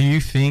 Do you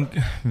think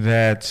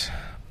that?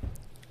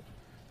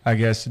 I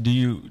guess. Do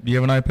you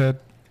have an iPad?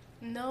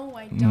 No,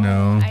 I don't.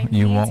 No,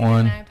 you want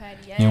one? An iPad,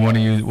 yes. You want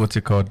to use what's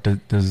it called?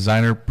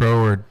 Designer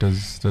Pro or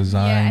Design?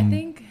 Yeah, I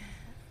think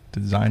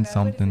Design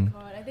something. What is it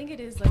called? I think it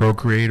is like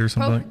Procreate or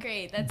something.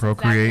 Procreate. That's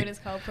Procreate. exactly what it's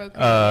called.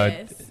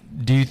 Procreate. Yes.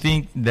 Do you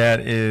think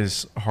that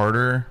is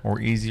harder or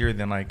easier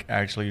than like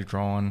actually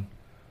drawing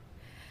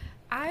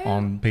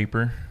on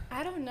paper?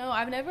 I don't know.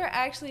 I've never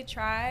actually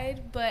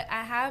tried, but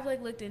I have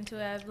like looked into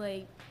it. I've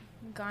like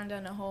gone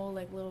down a whole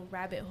like little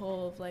rabbit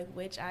hole of like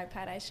which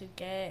iPad I should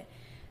get.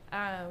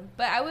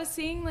 But I was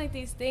seeing like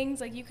these things,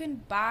 like you can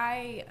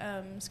buy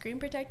screen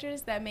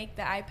protectors that make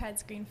the iPad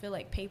screen feel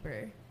like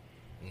paper.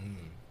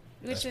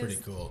 That's pretty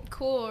cool.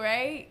 Cool,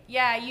 right?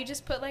 Yeah, you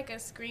just put like a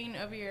screen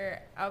over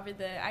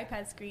the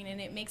iPad screen,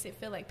 and it makes it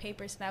feel like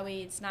paper, so that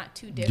way it's not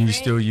too different. Do you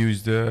still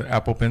use the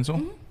Apple Pencil?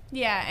 Mm-hmm.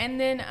 Yeah, and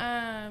then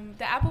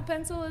the Apple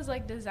Pencil is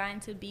like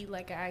designed to be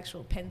like an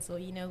actual pencil.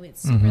 You know,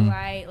 it's super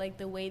light. Like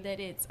the way that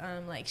it's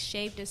like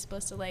shaped is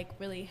supposed to like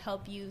really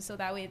help you, so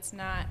that way it's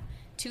not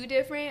too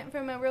different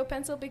from a real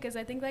pencil, because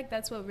I think like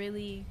that's what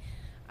really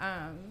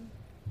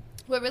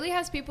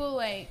has people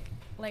like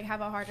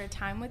have a harder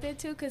time with it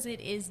too, because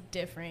it is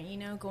different, you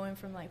know, going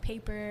from like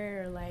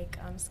paper or like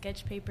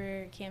sketch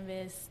paper,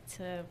 canvas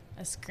to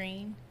a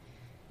screen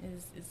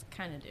is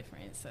kind of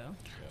different. So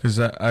because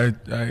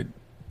I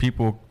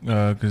people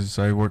because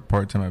I work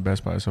part-time at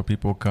Best Buy, so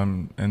people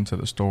come into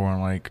the store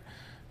and like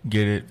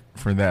get it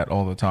for that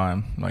all the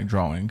time, like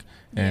drawing.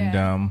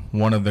 And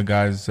one of the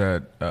guys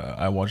that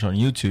I watch on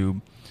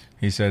YouTube,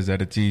 he says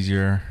that it's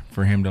easier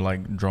for him to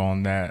like draw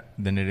on that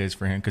than it is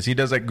for him, because he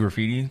does like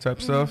graffiti type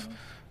stuff,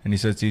 and he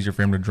says it's easier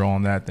for him to draw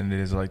on that than it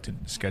is like to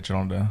sketch it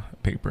on the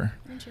paper.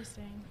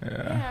 Interesting.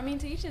 Yeah, I mean,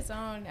 to each his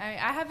own.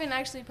 I haven't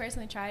actually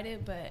personally tried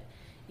it, but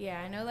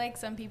yeah, I know like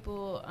some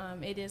people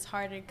it is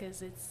harder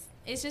because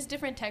it's just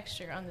different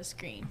texture on the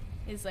screen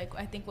is like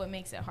I think what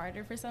makes it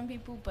harder for some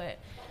people. But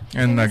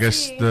and I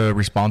guess the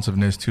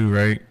responsiveness too,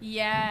 right?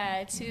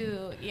 Yeah,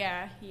 too.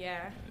 Yeah.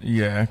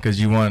 Yeah, because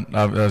you want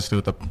obviously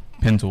with the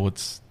pencil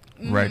it's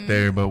right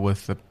there, but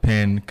with the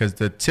pen, because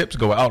the tips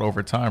go out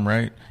over time,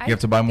 right? You have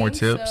to buy more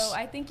tips. So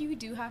I think you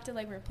do have to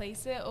like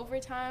replace it over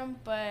time,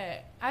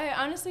 but I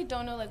honestly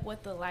don't know like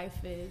what the life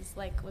is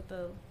like with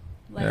the.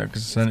 Yeah,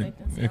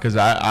 because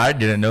I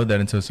didn't know that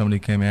until somebody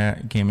came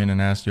in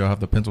and asked, "Y'all have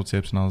the pencil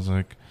tips?" And I was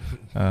like,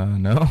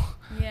 "No."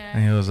 Yeah.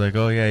 And he was like,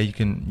 "Oh yeah,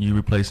 you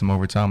replace them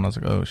over time." And I was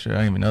like, "Oh shit, I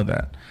didn't even know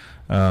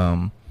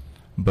that."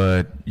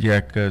 But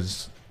yeah,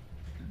 because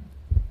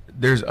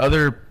there's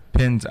other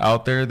pens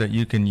out there that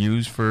you can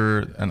use for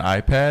an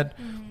iPad,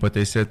 but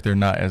they said they're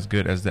not as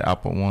good as the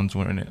Apple ones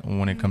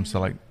when it comes to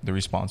like the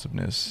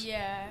responsiveness.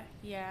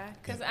 Yeah,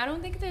 because I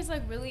don't think there's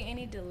like really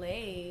any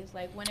delays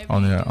like whenever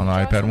on the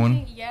iPad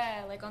one.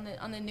 Yeah, like on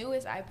the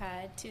newest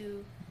iPad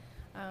too.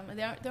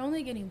 They're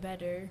only getting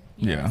better.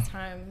 As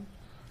time.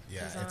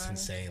 Yeah, it's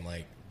insane.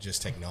 Like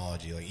just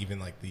technology. Like even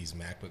like these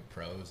MacBook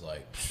Pros,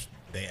 like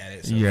they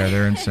edit. So Yeah,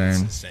 they're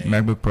insane. insane.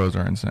 MacBook Pros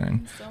are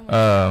insane. So much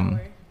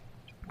power.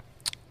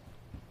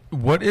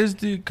 What is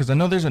the? Because I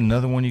know there's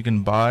another one you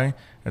can buy.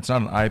 It's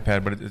not an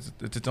iPad, but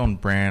it's its own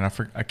brand.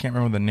 I can't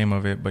remember the name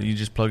of it, but you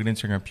just plug it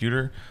into your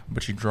computer,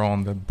 but you draw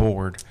on the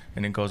board,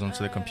 and it goes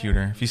onto the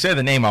computer. If you say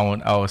the name, I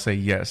will say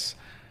yes.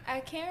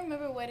 I can't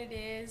remember what it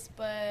is,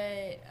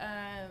 but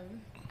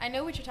I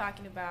know what you're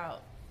talking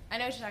about.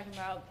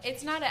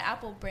 It's not an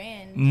Apple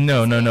brand.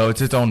 No.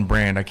 It's its own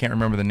brand. I can't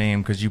remember the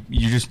name because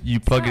you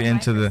plug it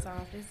into the.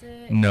 Microsoft, is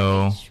it?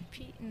 No.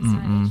 HP? It's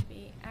not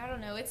HP. I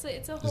don't know. It's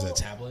a whole. Is it a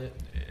tablet?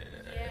 Yeah.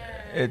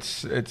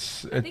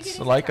 It's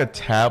like a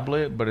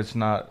tablet, but it's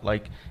not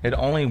like it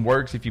only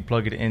works if you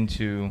plug it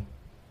into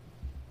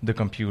the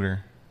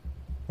computer,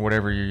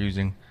 whatever you're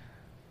using.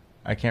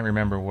 I can't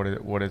remember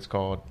what it's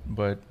called,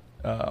 but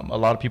a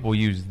lot of people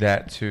use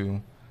that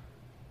too.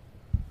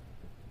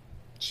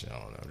 I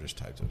don't know. Just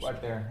typed up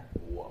Right there,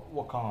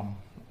 Wacom.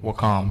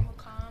 Wacom?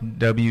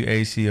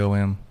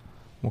 WACOM.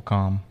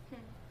 Wacom.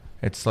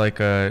 It's like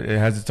it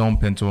has its own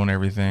pencil and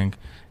everything,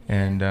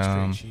 and It's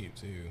pretty cheap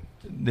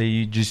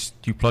too.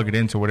 you plug it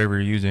into whatever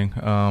you're using.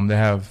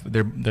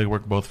 They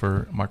work both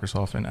for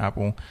Microsoft and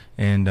Apple,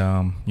 and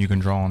you can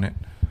draw on it.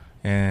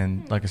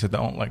 And like I said,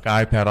 like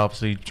iPad,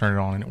 obviously, you turn it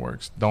on and it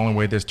works. The only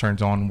way this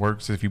turns on and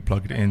works is if you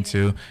plug it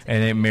into,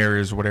 and it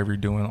mirrors whatever you're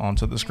doing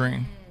onto the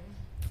screen.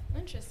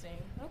 Interesting.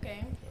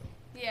 Okay.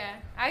 Yeah,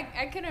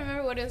 I couldn't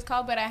remember what it was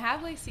called, but I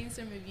have like seen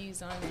some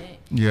reviews on it.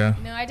 Yeah.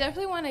 You know, I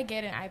definitely want to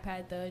get an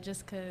iPad though,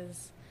 just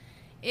because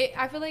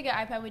I feel like an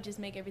iPad would just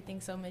make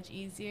everything so much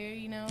easier.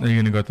 You know. Are you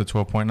gonna go with the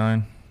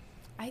 12.9?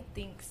 I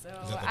think so.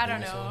 Is that the I don't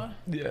biggest know. one?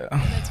 Yeah.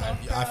 The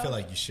 12 Pro. I feel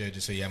like you should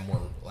just so you have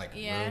more like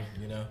room,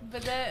 you know.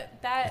 But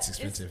that It's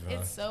expensive,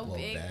 it's so little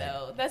big bag.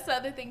 though. That's the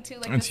other thing too.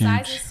 Like It's the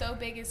size huge. is so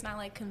big, it's not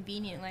like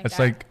convenient like It's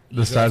that. like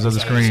the Is that size of the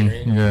the size of the screen.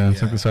 screen? Yeah,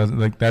 it's like Yeah. the size.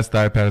 Like that's the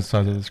iPad, the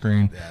size of the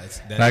screen.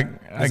 Yeah,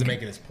 Like, doesn't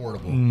make it as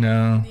portable.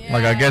 No,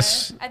 like I Yeah.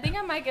 guess I think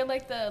I might get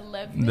like the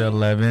 11. The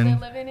 11? The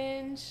 11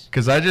 inch.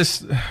 because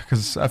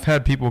I've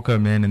had people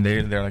come in and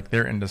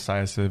they're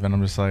indecisive, and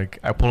I'm just like,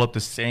 I pull up the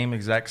same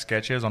exact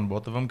sketches on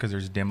both of them because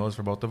there's demos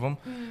for both of them.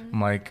 I'm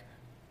like,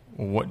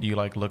 what do you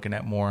like looking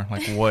at more?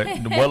 Like what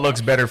looks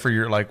better for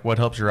your, like what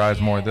helps your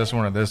eyes more, Yeah. this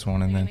one or this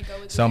one? And You're then gonna go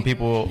with the some bigger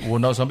people, one. well,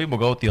 no, some people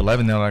go with the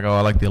 11. They're like, oh,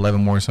 I like the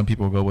 11 more. Some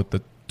people go with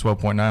the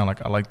 12.9.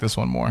 Like I like this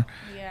one more.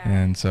 Yeah.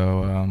 And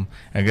so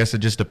I guess it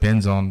just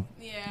depends on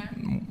Yeah.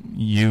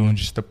 you and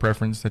just the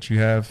preference that you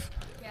have.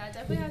 Yeah, I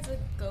definitely have to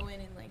go in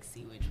and like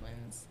see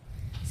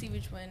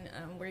which one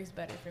works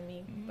better for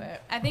me.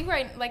 But I think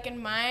like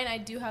in mine, I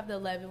do have the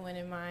 11 one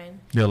in mine.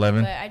 The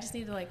 11. But I just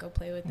need to like go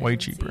play with it. Way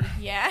and cheaper.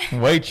 see. Yeah.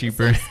 Way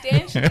cheaper.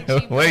 Substantially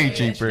cheaper. Way It's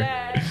cheaper.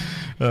 that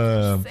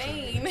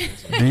insane.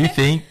 Do you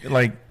think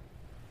like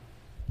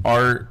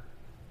art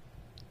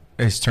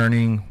is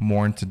turning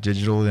more into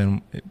digital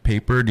than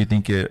paper? Do you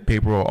think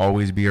paper will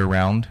always be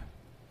around?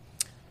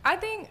 I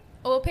think,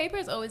 well, paper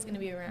is always going to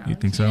be around. You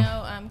think so? You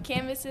know,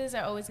 canvases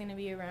are always going to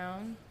be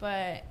around.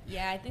 But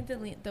yeah, I think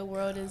the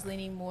world is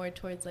leaning more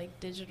towards like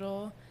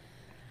digital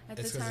at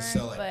It's the because time. it's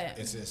so like but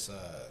it's just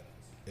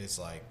it's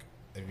like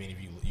I mean if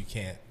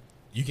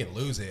you can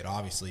lose it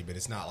obviously, but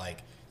it's not like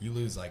you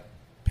lose like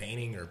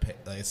painting or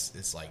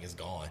it's like it's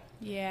gone.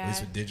 yeah, At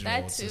least with digital,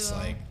 that it's too. just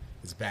like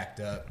it's backed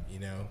up, you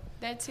know.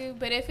 That too.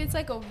 But if it's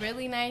like a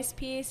really nice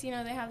piece, you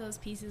know, they have those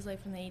pieces like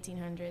from the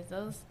 1800s.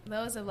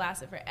 Those have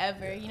lasted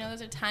forever. Yeah. You know,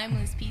 those are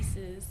timeless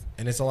pieces.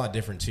 And it's a lot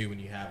different too when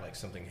you have like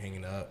something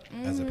hanging up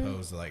as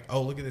opposed to like,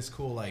 oh, look at this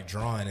cool like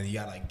drawing, and you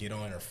got to like get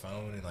on your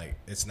phone and like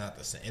it's not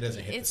the same. It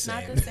doesn't hit It's the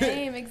same. not the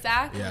same,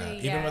 exactly. Yeah,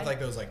 even with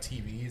like those like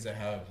TVs that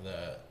have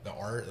the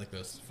art, like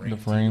those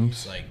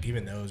frames. TVs, like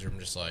even those are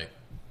just like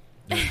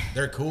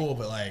they're cool,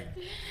 but like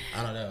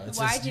I don't know. It's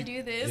Why'd just, you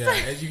do this? Yeah,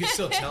 and you can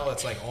still tell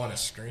it's like on a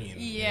screen.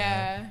 you know?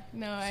 Yeah,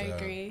 no, I So-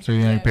 agree. So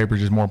you think But paper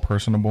is just more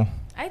personable?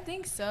 I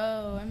think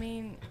so. I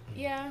mean,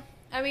 yeah.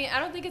 I mean, I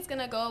don't think it's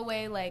gonna go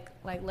away like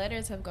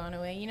letters have gone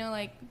away. You know,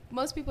 like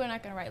most people are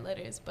not gonna write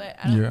letters, but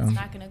I don't Yeah. think it's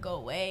not gonna go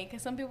away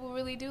because some people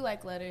really do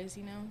like letters.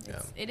 You know,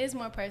 it is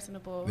more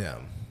personable. Yeah.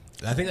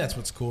 I think that's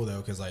what's cool though,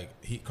 because like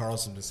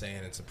Carlson been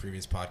saying in some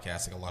previous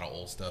podcasts, like a lot of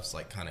old stuff's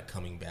like kind of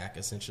coming back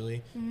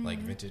essentially, like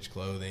vintage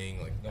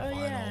clothing, like the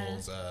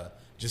vinyls,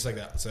 just like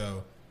that.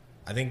 So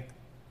I think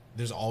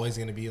there's always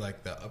going to be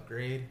like the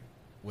upgrade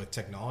with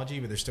technology,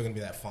 but there's still going to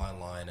be that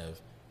fine line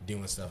of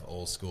doing stuff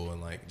old school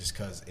and like just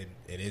because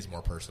it is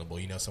more personable.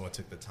 You know, someone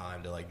took the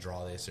time to like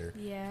draw this or,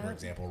 for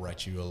example,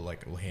 write you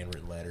a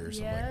handwritten letter or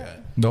something like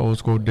that. The old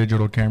school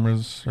digital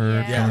cameras or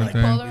Yeah, kind of like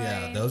thing. Polaroid.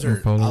 Yeah, those are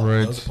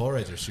Polaroids. those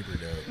Polaroids are super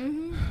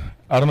dope.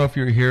 I don't know if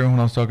you were here when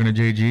I was talking to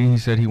JG. He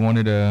said he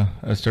wanted a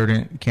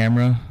certain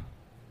camera.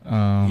 He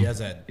has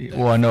that.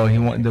 Well, I know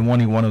the one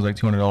he wanted was like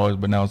 $200,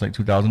 but now it's like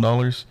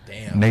 $2,000.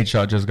 Damn. Nate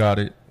Shot just got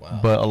it, Wow.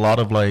 but a lot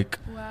of like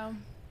Wow.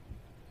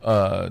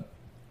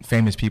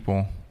 famous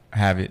people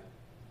have it.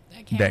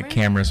 That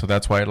camera, so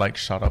that's why it like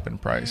shot up in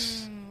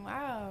price.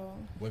 Wow.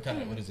 What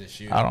does it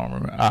shoot? I don't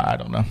remember. I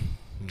don't know.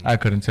 I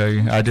couldn't tell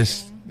you. I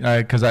just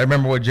because I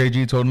remember what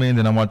JG told me, and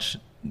then I watched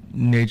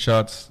Nate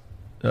Shot's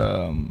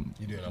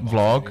You do an unboxing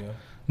vlog. video?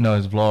 No,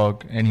 his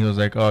vlog, and he was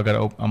like, "Oh, I'm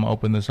gonna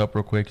open this up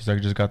real quick." He's like, "I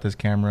just got this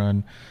camera,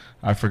 and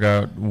I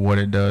forgot what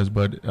it does,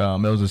 but it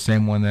was the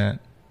same one that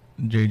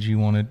JG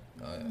wanted."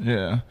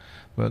 Yeah,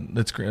 but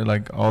that's great.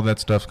 Like all that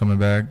stuff's coming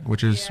back,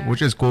 which is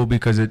cool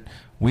because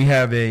we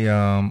have a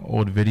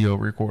old video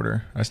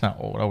recorder. That's not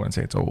old. I wouldn't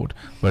say it's old,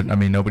 but I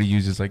mean nobody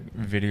uses like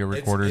video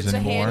recorders it's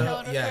anymore.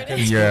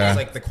 Cause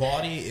like the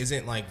quality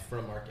isn't like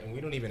from our, and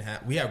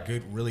we have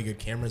really good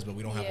cameras, but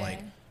we don't have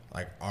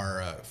like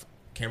our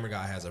camera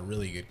guy has a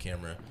really good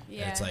camera.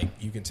 And it's like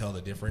you can tell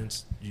the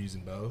difference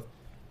using both.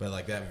 But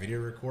like that video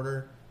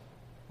recorder,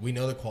 we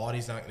know the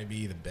quality's not going to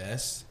be the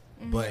best,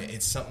 but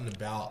it's something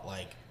about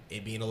like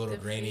it being a little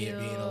grainy, it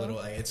being a little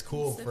like it's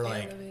cool for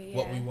like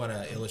what we want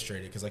to illustrate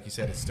it, because like you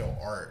said, it's still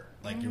art.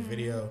 Like your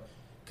video,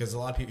 because a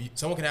lot of people,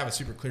 someone can have a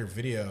super clear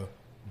video,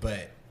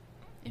 but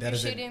if you're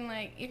shooting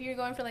like if you're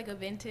going for like a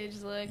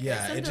vintage look,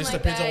 it just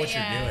like depends that, on what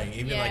you're doing.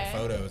 Even like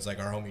photos, like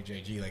our homie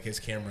JG, like his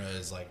camera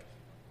is like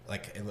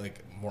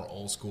more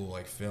old school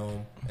like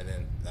film, and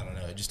then I don't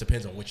know, it just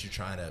depends on what you're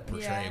trying to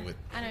portray with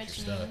your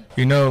stuff.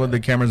 You know, the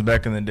cameras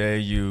back in the day,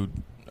 you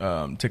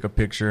take a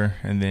picture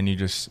and then you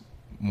just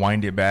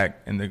wind it back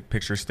and the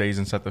picture stays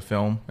inside the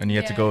film, and you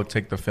have to go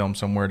take the film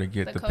somewhere to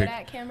get the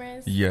Kodak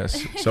cameras.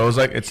 Yes, so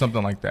it's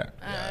something like that.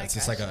 It's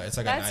just like a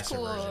nicer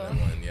version of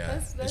one.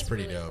 Yeah, that's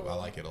pretty really dope. Cool. I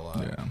like it a lot.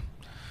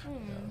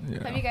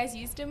 Yeah. Have you guys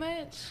used it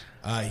much?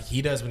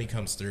 He does when he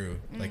comes through.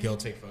 Like he'll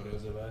take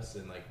photos of us,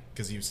 and like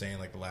because he was saying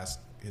like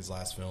his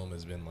last film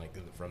has been like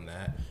from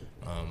that.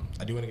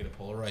 I do want to get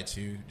a Polaroid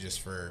too, just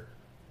for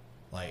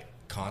like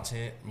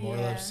content more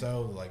or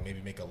so, like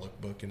maybe make a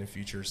lookbook in the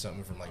future or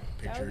something from like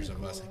pictures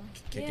of us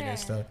kicking and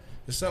stuff,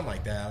 just something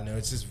like that. I don't know,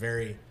 it's just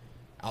very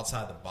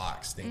outside the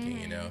box thinking,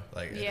 you know,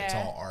 like it's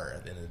all art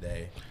at the end of the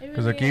day.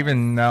 Because like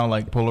even now,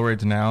 like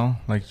Polaroids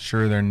now, like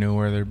sure they're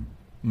newer, they're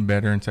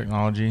better in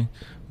technology,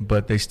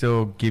 but they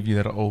still give you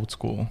that old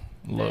school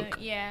look,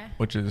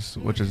 which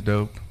is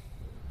dope.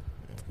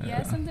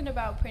 Yeah, something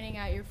about printing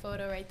out your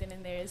photo right then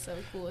and there is so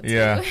cool too.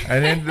 Yeah,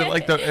 and then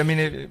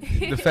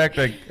the fact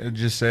that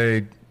just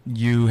say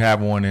you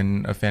have one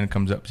and a fan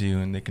comes up to you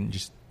and they can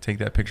just take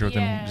that picture with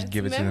them and just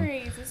give it to them.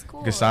 It's cool.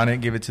 You can sign it,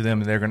 give it to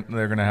them, and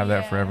they're gonna have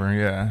that forever.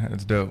 Yeah,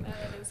 it's dope.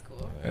 That is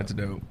cool. That's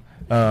dope.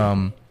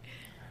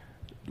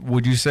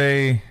 Would you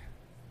say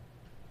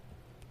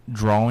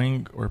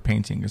drawing or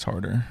painting is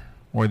harder,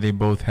 or they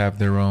both have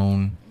their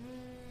own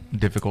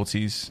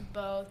difficulties?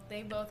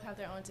 They both have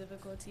their own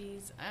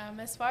difficulties.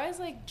 As far as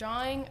like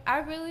drawing,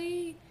 I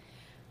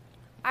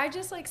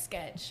just like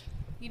sketch.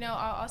 You know,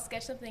 I'll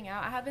sketch something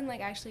out. I haven't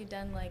like actually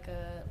done like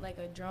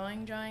a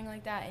drawing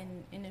like that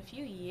in a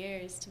few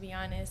years, to be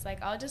honest.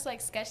 Like I'll just like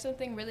sketch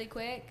something really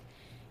quick,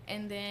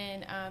 and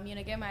then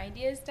get my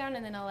ideas down,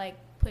 and then I'll like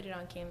put it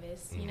on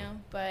canvas. You know,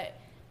 but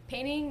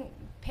painting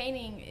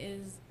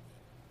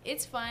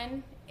it's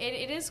fun.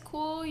 It is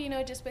cool, you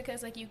know, just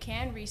because like you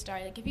can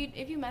restart. Like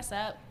if you mess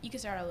up, you can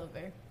start all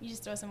over. You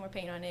just throw some more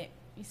paint on it.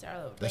 You start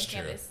all over. That's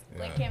blank true.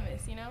 Blank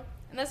canvas, you know,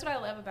 and that's what I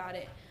love about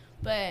it.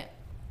 But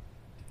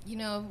you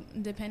know,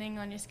 depending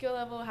on your skill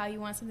level, how you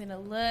want something to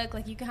look,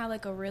 like you can have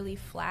like a really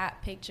flat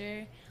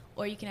picture,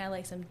 or you can add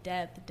like some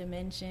depth,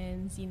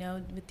 dimensions, you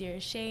know, with your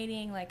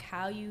shading, like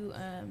how you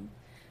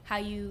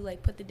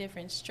like put the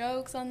different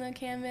strokes on the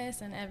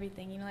canvas and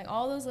everything, you know, like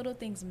all those little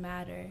things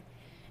matter.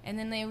 And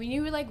then when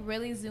you like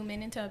really zoom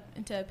into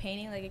a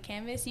painting, like a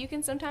canvas, you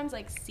can sometimes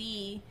like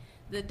see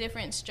the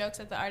different strokes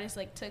that the artist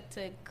like took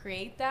to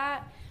create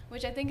that,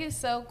 which I think is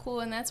so cool.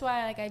 And that's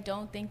why like I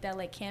don't think that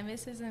like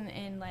canvases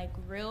and like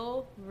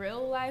real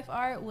life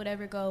art would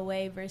ever go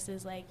away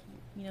versus like,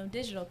 you know,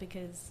 digital,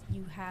 because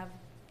you have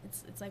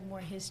it's like more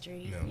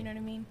history. You know what I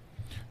mean?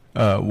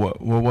 What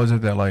was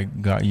it that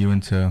like got you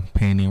into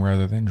painting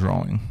rather than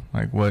drawing?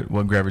 Like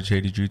what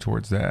gravitated you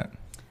towards that?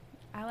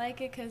 I like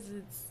it because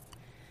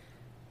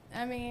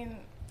I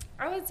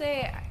would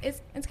say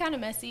it's kind of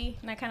messy,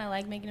 and I kind of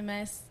like making a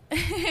mess.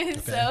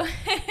 So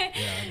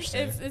I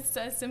understand. It's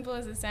as simple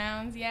as it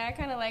sounds. Yeah, I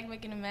kind of like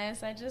making a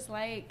mess. I just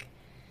like,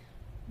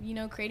 you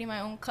know, creating my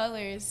own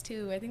colors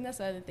too. I think that's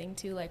the other thing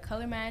too, like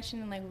color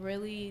matching and like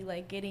really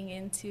like getting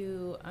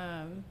into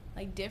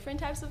like different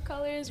types of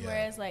colors.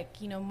 Whereas like,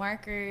 you know,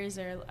 markers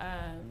or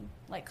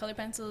like color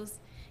pencils,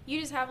 you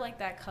just have like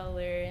that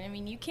color, and I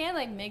mean you can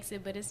like mix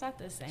it, but it's not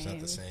the same.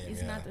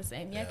 It's not the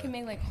same. Yeah, I can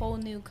make like whole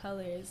new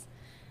colors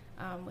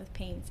with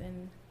paints,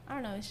 and I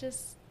don't know. It's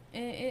just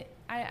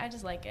I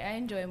just like it. I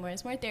enjoy it more.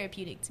 It's more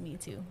therapeutic to me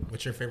too.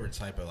 What's your favorite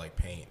type of like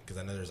paint? Because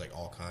I know there's like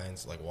all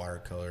kinds, like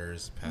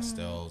watercolors,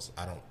 pastels.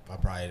 I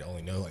probably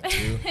only know like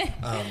two.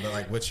 But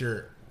like, what's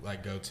your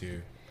like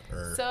go-to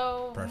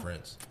or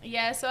preference?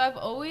 Yeah, so I've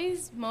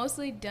always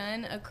mostly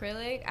done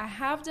acrylic. I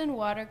have done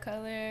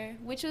watercolor,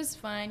 which was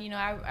fun. You know,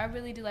 I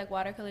really do like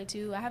watercolor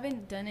too. I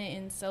haven't done it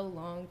in so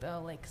long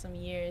though, like some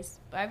years.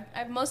 But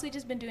I've mostly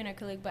just been doing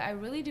acrylic, but I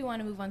really do want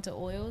to move on to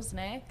oils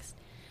next.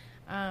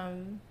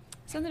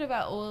 Something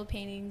about oil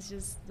paintings,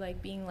 just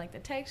like being like the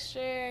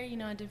texture, you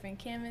know, on different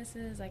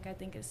canvases, like I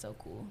think is so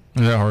cool.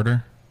 Is that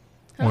harder?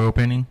 Oil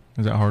painting?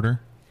 Is that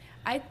harder?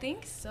 I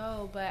think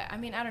so, but I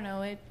mean, I don't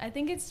know. I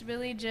think it's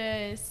really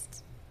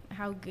just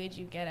how good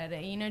you get at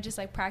it. You know, just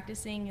like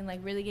practicing and like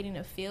really getting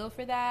a feel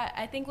for that.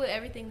 I think with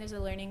everything, there's a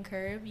learning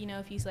curve. You know,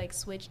 if you like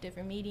switch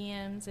different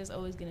mediums, there's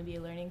always going to be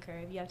a learning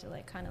curve. You have to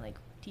like kind of like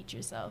teach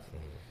yourself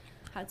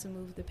how to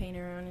move the paint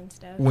around and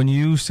stuff. When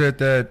you said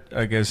that,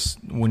 I guess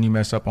when you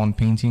mess up on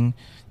painting,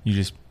 you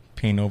just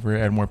paint over it,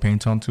 add more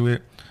paint onto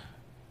it.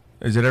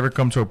 Does it ever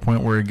come to a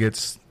point where it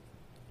gets,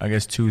 I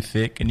guess, too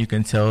thick and you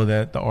can tell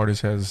that the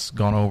artist has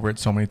gone over it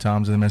so many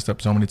times and messed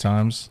up so many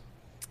times?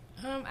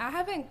 I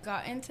haven't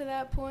gotten to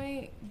that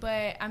point,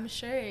 but I'm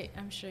sure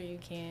you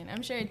can.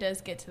 I'm sure it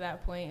does get to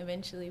that point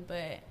eventually,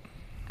 but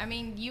I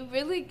mean, you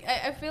really,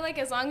 I feel like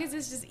as long as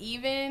it's just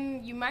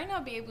even, you might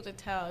not be able to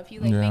tell if you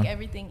like make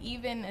everything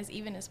even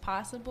as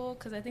possible,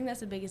 because I think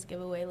that's the biggest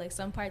giveaway. Like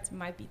some parts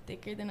might be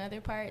thicker than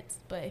other parts,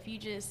 but if you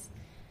just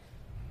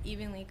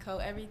evenly coat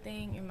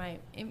everything,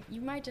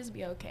 you might just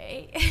be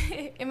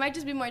okay. It might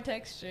just be more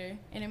texture,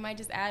 and it might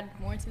just add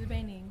more to the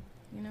painting,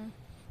 you know?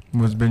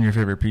 What's been your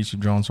favorite piece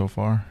you've drawn so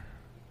far?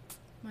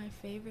 My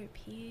favorite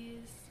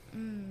piece?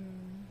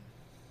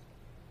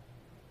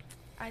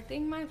 I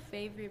think my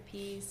favorite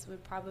piece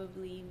would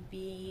probably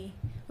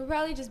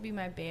just be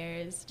my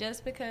bears,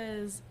 just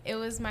because it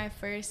was my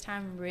first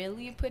time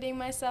really putting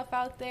myself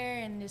out there,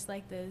 and just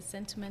like the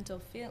sentimental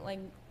feel, like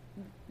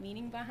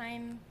meaning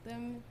behind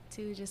them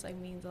too, just like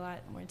means a lot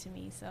more to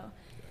me. So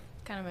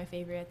kind of my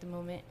favorite at the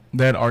moment.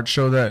 That art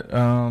show that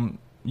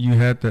you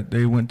had that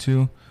they went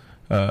to,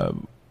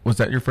 was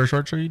that your first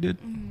art show you did?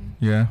 Mm-hmm.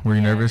 Yeah. Were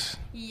you nervous?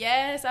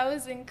 Yes, I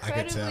was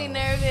incredibly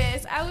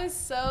nervous. I was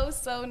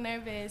so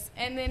nervous.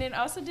 And then it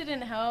also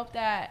didn't help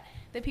that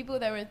the people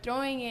that were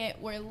throwing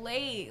it were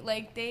late.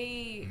 Like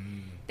they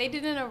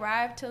didn't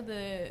arrive till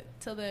the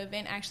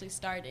event actually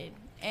started.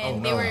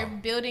 And they were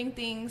building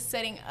things,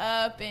 setting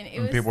up,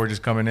 and people were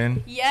just coming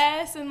in?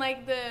 Yes, and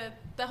like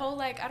the whole,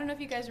 like, I don't know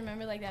if you guys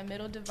remember like that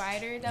middle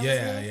divider that was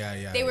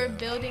in. They were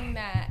building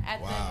that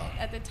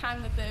at the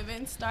time that the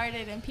event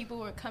started, and people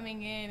were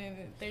coming in, and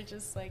they're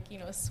just like, you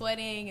know,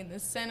 sweating in the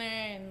center,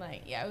 and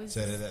like, yeah, it was.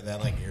 So did that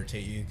like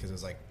irritate you because it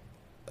was like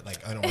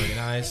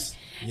unorganized,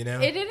 you know?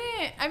 It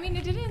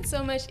didn't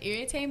so much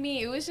irritate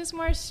me. It was just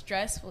more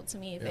stressful to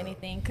me, if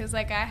anything, because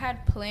like I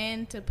had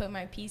planned to put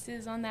my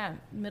pieces on that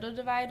middle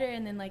divider,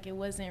 and then like it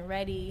wasn't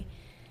ready.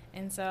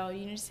 And so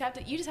you just have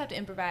to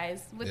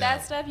improvise with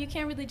that stuff. You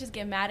can't really just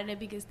get mad at it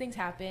because things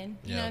happen.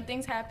 You know,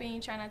 things happen. You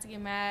try not to get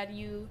mad.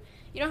 You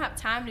don't have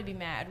time to be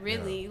mad,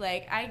 really.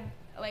 Like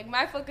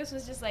my focus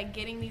was just like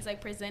getting these like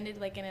presented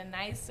like in a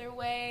nicer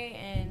way,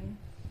 and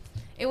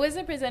it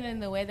wasn't presented in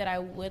the way that I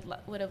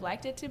would have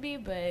liked it to be.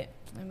 But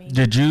I mean,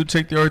 did you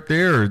take the art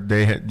there, or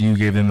you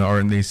gave them the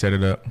art and they set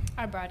it up?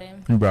 I brought it.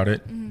 You brought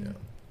it. Mm-hmm. Yeah.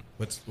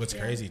 What's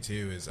crazy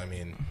too is, I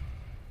mean,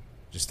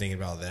 just thinking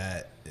about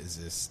that is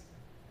this.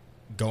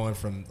 Going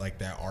from like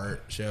that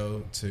art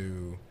show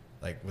to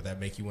like, would that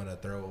make you want to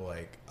throw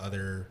like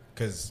other,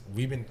 because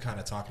we've been kind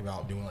of talking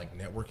about doing like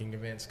networking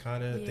events,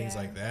 kind of things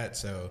like that.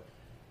 So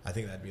I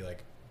think that'd be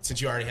like, since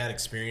you already had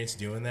experience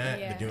doing that,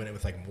 but doing it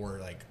with like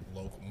more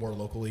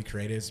locally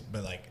creatives,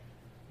 but like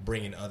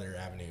bringing other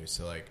avenues,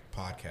 so like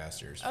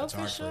podcasters,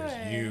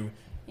 photographers,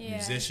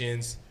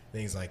 musicians,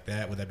 things like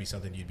that. Would that be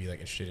something you'd be like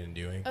interested in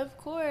doing? Of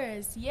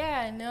course.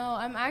 Yeah, no,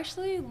 I'm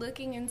actually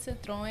looking into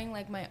throwing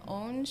like my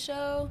own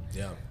show.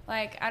 Yeah.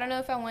 Like, I don't know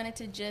if I want it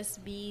to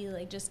just be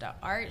like just an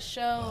art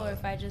show, or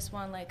if I just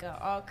want like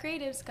all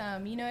creatives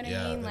come, you know what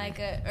I mean? Like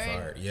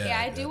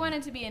I do want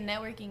it to be a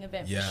networking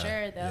event for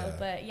sure though. Yeah.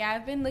 But yeah,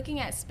 I've been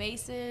looking at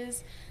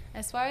spaces.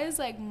 As far as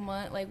like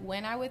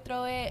when I would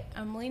throw it,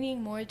 I'm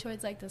leaning more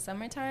towards like the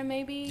summertime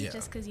maybe,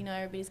 just because, you know,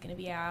 everybody's going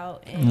to be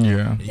out. And you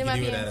can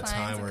do it at a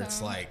time where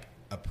it's like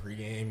a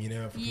pregame, you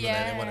know, for people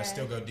that want to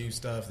still go do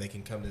stuff, they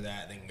can come to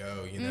that, then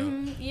go, you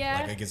know,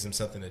 like it gives them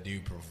something to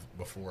do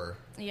before.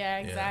 Yeah,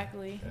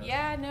 exactly.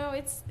 Yeah, no,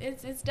 it's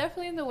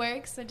definitely in the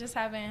works. I just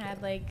haven't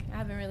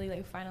really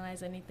like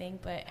finalized anything,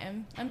 but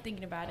I'm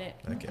thinking about it.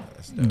 Okay.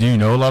 Do you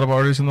know a lot of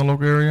artists in the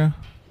local area?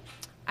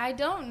 I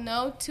don't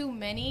know too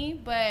many,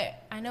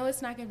 but I know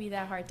it's not going to be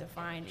that hard to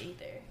find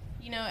either.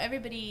 You know,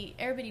 everybody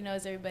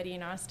knows everybody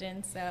in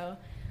Austin, so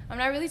I'm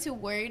not really too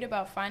worried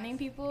about finding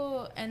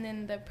people. And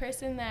then the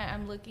person that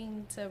I'm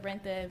looking to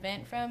rent the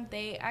event from,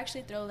 they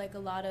actually throw like a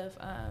lot of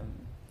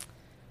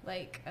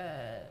like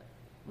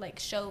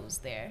shows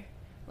there.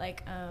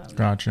 Like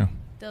gotcha.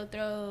 They'll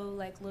throw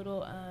like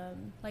little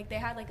like they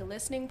had like a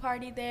listening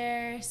party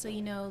there, so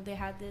you know they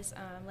had this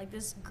like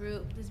this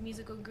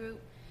musical group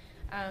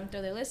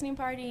throw their listening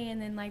party, and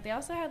then like they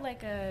also had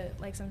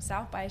like some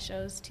South by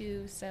shows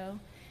too. So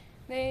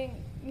they,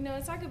 you know,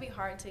 it's not gonna be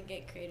hard to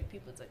get creative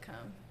people to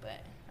come, but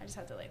I just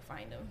have to like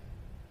find them.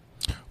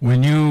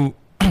 When you,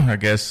 I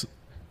guess,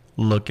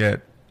 look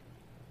at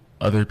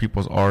other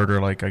people's art,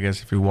 or like, I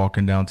guess if you're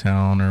walking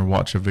downtown or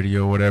watch a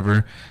video or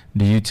whatever,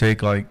 do you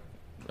take like,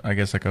 I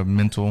guess like a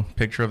mental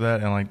picture of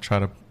that and like try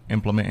to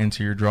implement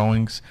into your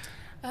drawings?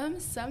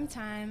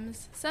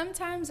 Sometimes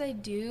I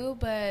do,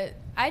 but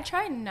I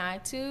try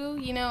not to.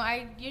 You know,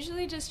 I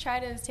usually just try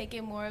to take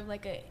it more of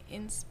like a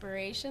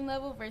inspiration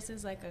level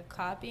versus like a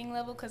copying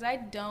level, because I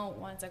don't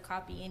want to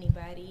copy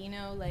anybody. You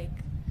know, like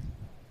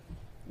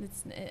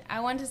I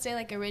want to stay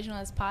like original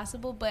as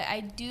possible, but I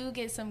do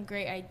get some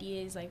great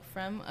ideas like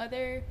from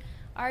other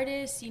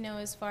artists. You know,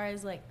 as far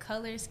as like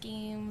color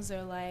schemes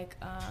or like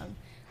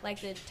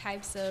the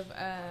types of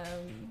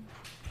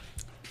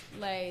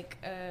like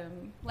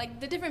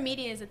the different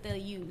medias that they'll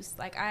use.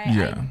 Like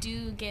I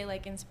do get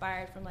like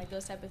inspired from like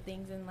those type of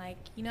things, and like,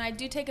 you know, I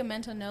do take a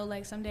mental note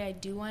like someday I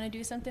do want to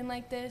do something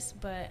like this,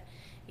 but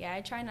yeah,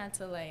 I try not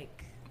to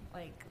like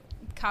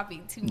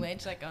copy too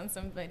much like on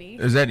somebody.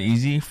 Is that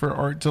easy for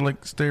art to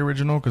like stay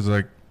original? Because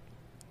like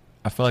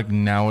I feel like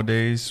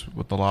nowadays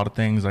with a lot of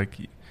things, like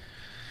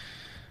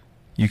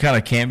you kind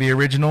of can't be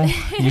original.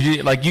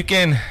 You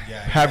can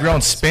have your own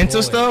spin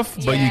to stuff,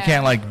 but you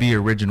can't like be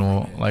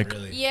original like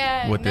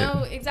with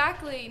it.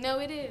 Exactly. No,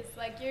 it is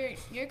like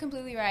you're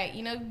completely right.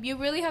 You know, you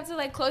really have to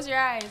like close your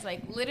eyes.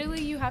 Like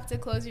literally you have to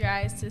close your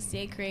eyes to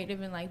stay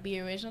creative and like be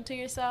original to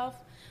yourself.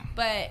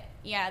 But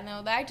yeah,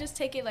 no, I just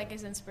take it like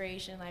as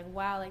inspiration. Like,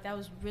 wow, like that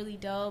was really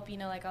dope. You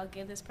know, like I'll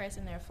give this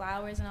person their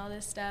flowers and all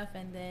this stuff,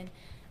 and then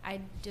I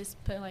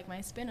just put like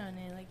my spin on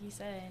it, like you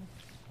said.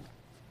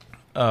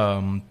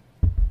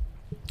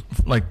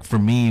 Like for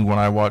me, when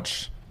I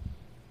watch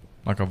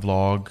like a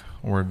vlog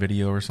or a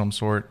video or some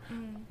sort,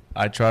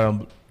 I try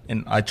to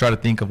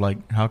think of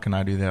like, how can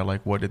I do that?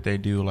 Like, what did they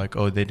do? Like,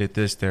 oh, they did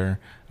this there,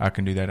 I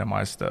can do that at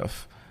my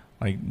stuff.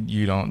 Like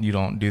you don't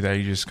do that.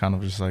 You just kind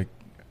of just like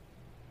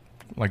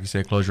you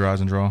said, close your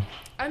eyes and draw.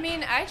 I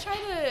mean, I try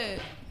to.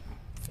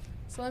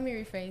 So let me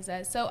rephrase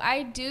that. So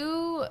I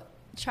do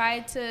try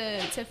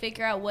to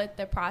figure out what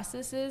the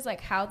process is,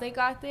 like how they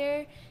got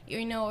there,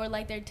 you know, or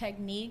like their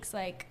techniques.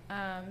 Like,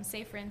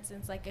 say for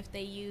instance, like if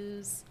they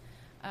use,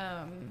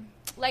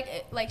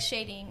 like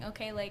shading,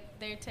 okay, like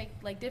their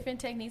like different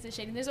techniques of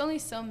shading. There's only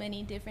so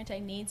many different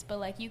techniques,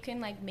 but like you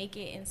can like make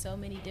it in so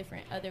many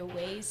different other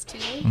ways too.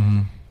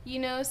 Mm-hmm. You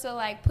know, so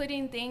like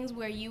putting things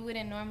where you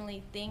wouldn't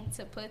normally think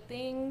to put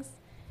things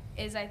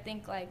is, I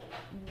think, like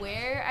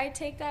where I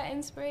take that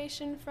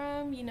inspiration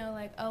from. You know,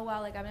 like, oh wow,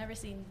 like I've never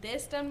seen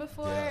this done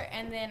before,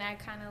 and then I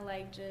kind of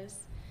like just,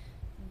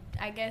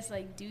 I guess,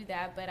 like do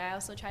that, but I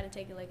also try to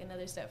take it like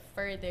another step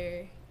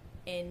further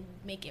and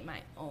make it my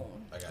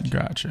own. I got you.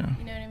 Gotcha.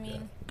 You know what I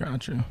mean? Yeah.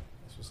 Gotcha.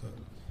 That's what's up.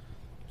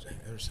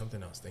 There was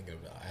something I was thinking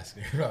about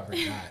asking you about. I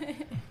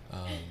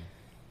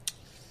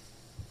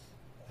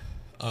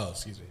forgot.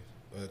 Excuse me.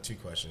 2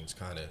 questions,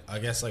 kind of. I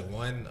guess like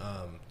one.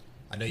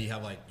 I know you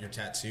have like your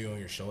tattoo on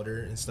your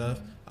shoulder and stuff.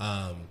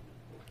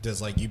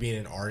 Does like you being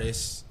an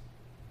artist,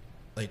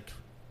 like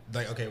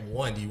okay,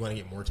 1, do you want to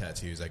get more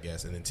tattoos, I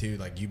guess, and then 2,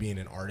 like you being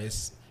an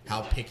artist, how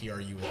picky are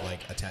you with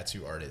like a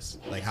tattoo artist?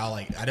 Like how,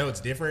 like, I know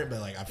it's different,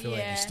 but like I feel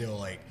like you still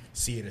like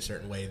see it a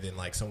certain way than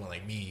like someone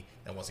like me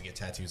that wants to get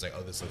tattoos. Like,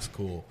 oh, this looks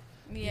cool.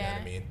 You know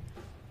what I mean?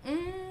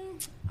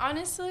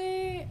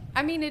 Honestly,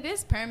 I mean, it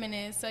is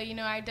permanent, so you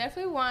know, I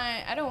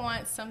don't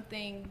want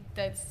something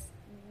that's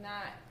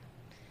not,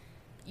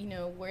 you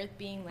know, worth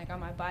being like on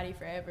my body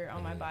forever,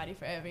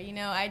 you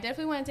know. I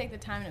definitely want to take the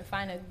time to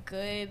find a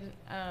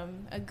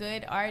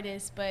good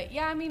artist. But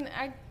yeah, I mean,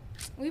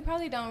 we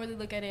probably don't really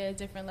look at it at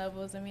different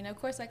levels. I mean, of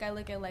course, like I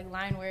look at like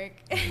line work.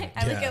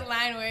 I look at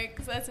line work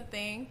because that's a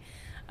thing.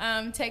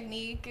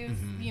 Technique is,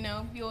 you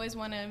know, you always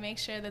want to make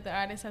sure that the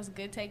artist has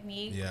good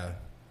technique. Yeah.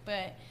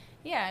 But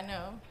yeah,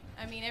 no.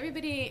 I mean, every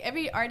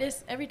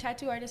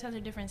tattoo artist has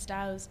their different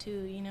styles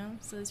too, you know.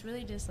 So it's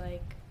really just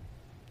like,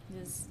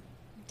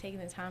 taking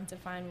the time to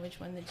find which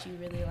one that you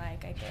really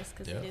like, I guess,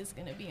 because it is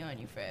going to be on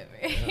you forever.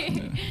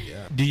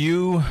 Do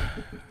you,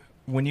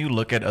 when you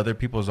look at other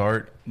people's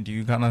art, do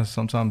you kind of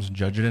sometimes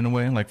judge it in a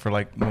way? Like for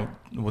like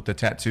with the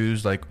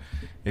tattoos, like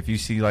if you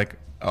see like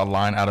a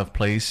line out of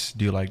place,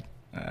 do you like,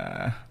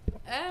 I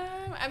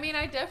mean,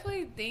 I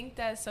definitely think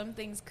that some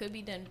things could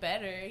be done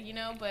better, you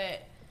know,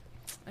 but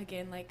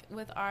again, like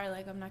with art,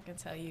 like I'm not going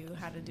to tell you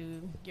how to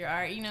do your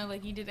art, you know,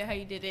 like you did it how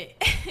you did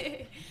it.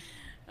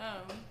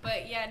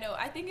 But yeah, no,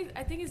 I think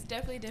it's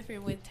definitely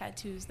different with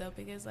tattoos though,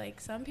 because like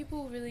some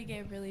people really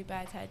get really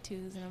bad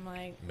tattoos, and I'm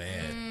like,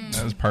 man,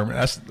 that's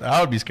permanent.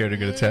 I would be scared to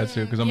get a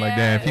tattoo because I'm like,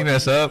 damn, if you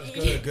mess up,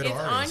 good it's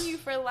artist. On you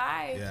for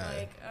life. Yeah.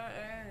 Like,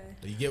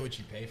 you get what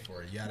you pay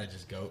for. You gotta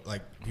just go.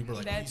 Like people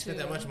are like, you spent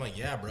that much. I'm like,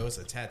 yeah, bro, it's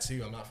a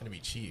tattoo. I'm not gonna be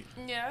cheap.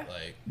 Yeah.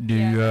 Like,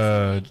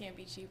 you can't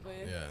be cheap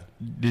with. Yeah.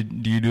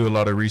 Do you do a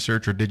lot of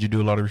research, or did you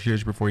do a lot of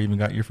research before you even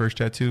got your first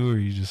tattoo, or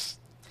you just?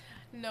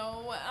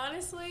 No,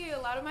 honestly, a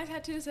lot of my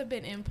tattoos have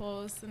been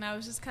impulse, and I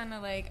was just kind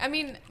of like, I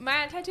mean,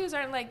 my tattoos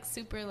aren't like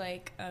super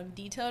like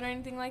detailed or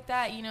anything like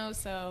that, you know.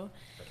 So,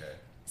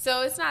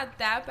 So it's not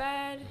that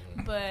bad,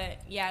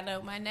 but yeah,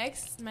 no. My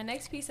next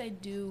piece, I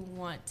do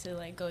want to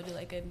like go to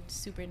like a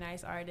super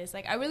nice artist.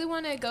 Like I really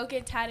want to go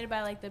get tatted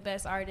by like the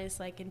best artists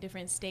like in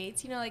different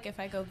states. You know, like if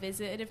I go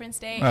visit a different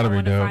state, I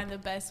want to find the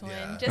best one.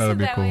 Just so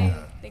that way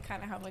they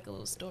kind of have like a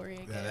little story.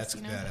 I guess,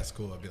 that's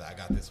cool. I'd be like, I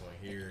got this one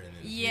here, and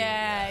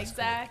then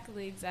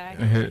exactly.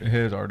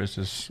 His artist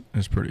is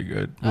pretty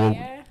good. Oh, well,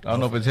 yeah? I don't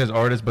know if it's his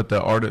artist, but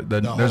there's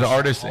an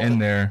artist in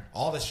there.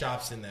 All the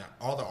shops in that,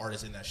 all the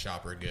artists in that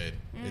shop are good.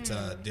 It's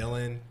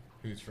Dylan,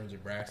 who's friends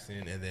with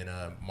Braxton, and then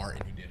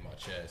Martin, who did my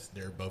chest.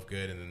 They're both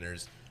good, and then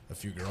there's a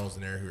few girls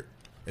in there who.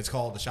 The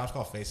shop's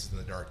called Faces in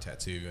the Dark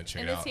Tattoo. Go and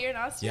check it out. And it's here in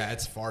Austin? Yeah,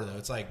 it's far though.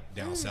 It's like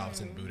down south.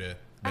 It's in Buda.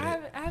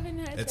 I haven't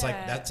had it's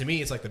like that. To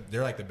me, it's like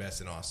they're like the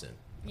best in Austin.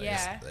 Like,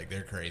 yeah, like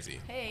they're crazy.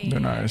 Hey, they're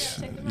nice.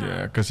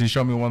 Yeah, because he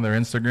showed me one of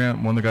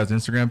the guy's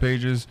Instagram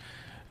pages.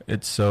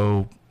 It's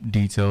so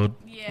detailed.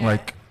 Yeah.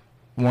 Like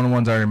one of the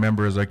ones I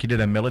remember is like he did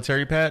a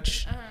military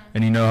patch,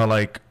 and you know how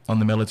like on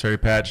the military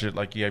patch,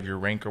 like you have your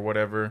rank or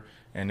whatever,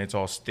 and it's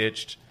all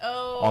stitched.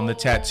 Oh. On the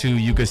tattoo,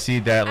 you could see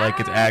that like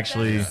it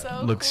actually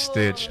looks cool.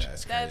 stitched.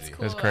 That's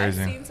cool. That's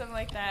crazy. I've seen something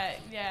like that.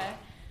 Yeah.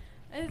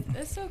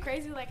 It's so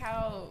crazy, like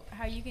how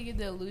you can get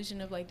the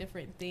illusion of like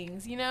different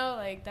things, you know,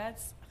 like I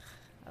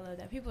love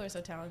that. People are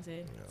so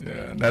talented.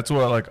 Yeah, that's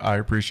what like I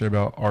appreciate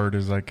about art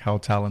is like how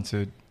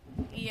talented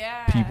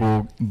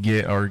people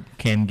get or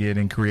can get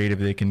and creative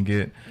they can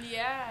get.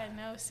 Yeah,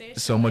 no,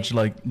 seriously. So much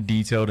like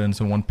detailed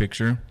into one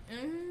picture.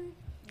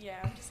 Yeah,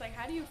 I'm just like,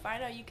 how do you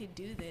find out you could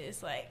do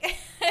this? Like,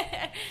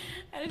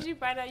 how did you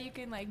find out you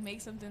can like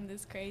make something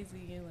this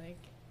crazy and like?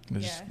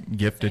 It's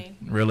gifted, insane.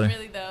 really.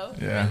 Really though.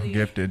 Yeah, really.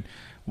 Gifted.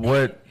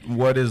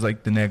 What is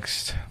like the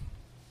next?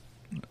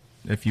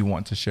 If you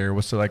want to share,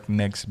 what's the like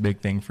next big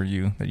thing for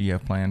you that you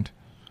have planned?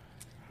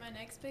 My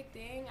next big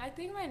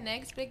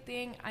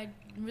thing, I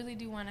really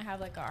do want to have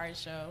like an art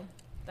show.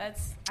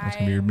 That's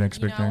gonna be your next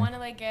big thing.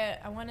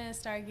 I want to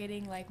start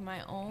getting like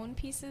my own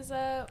pieces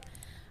up,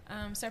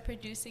 start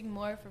producing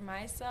more for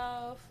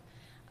myself.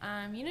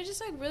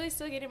 Just like really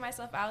still getting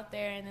myself out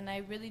there, and then I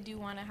really do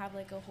want to have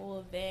like a whole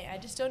event. I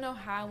just don't know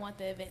how I want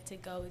the event to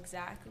go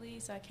exactly,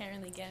 so I can't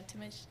really get too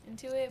much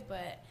into it.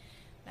 But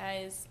that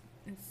is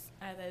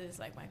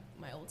like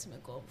my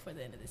ultimate goal before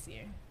the end of this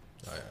year.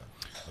 Oh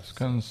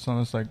yeah,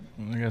 it's like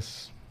I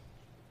guess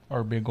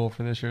our big goal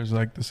for this year is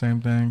like the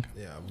same thing.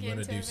 Yeah, we want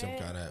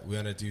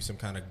to do some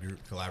kind of group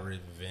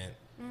collaborative event.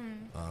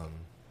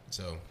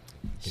 So.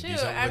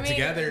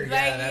 Together,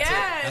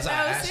 that's why I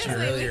asked you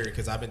earlier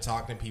because I've been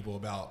talking to people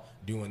about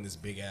doing this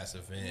big ass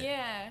event.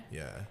 Yeah.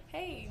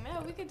 Hey,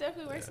 man, we could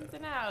definitely work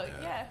something out.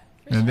 Yeah.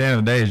 And at the end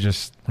of the day, it's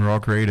just we're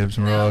all creatives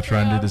and we're all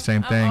trying to do the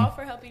same thing. I'm all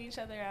for helping each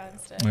other out and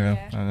stuff.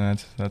 Yeah,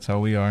 and that's how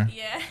we are.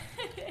 Yeah.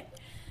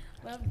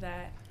 Love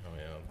that. Oh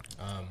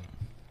yeah.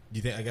 Do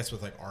you think? I guess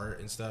with like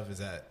art and stuff, is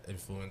that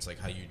influence like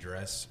how you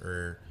dress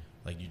or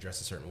like you dress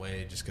a certain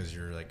way just because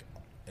you're like.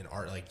 In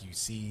art, like you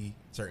see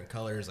certain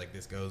colors, like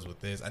this goes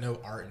with this. I know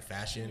art and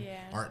fashion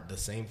aren't the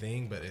same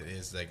thing, but it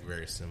is like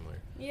very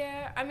similar.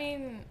 Yeah, I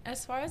mean,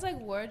 as far as like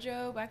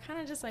wardrobe, I kind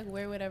of just like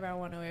wear whatever I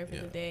want to wear for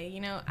the day.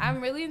 You know,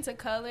 I'm really into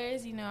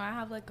colors. You know, I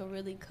have like a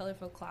really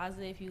colorful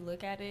closet. If you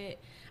look at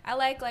it, I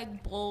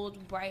like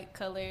bold, bright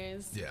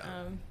colors.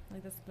 Yeah.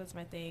 Like that's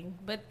my thing.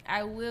 But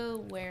I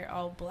will wear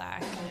all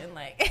black and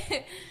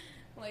like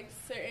like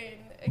certain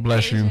occasions.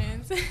 Bless you.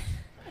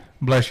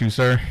 Bless you,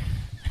 sir.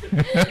 I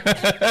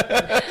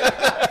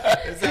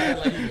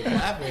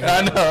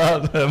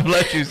know.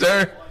 Bless you,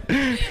 sir.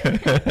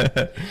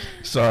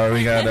 Sorry,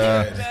 we got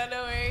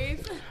no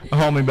worries. A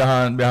homie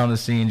behind the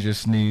scenes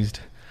just sneezed.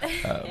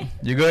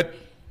 You good?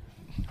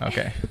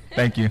 Okay,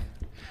 thank you.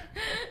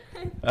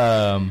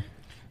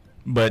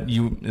 But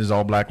you is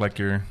all black like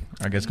your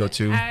I guess go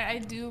to. I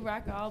do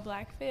rock all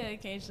black fit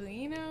occasionally,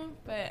 you know.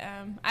 But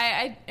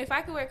I if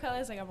I could wear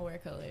colors, like I'm gonna wear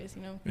colors,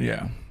 you know.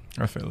 Yeah.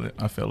 I feel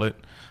it.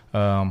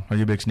 Are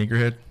you a big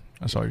sneakerhead?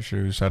 I saw your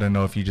shoes. I didn't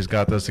know if you just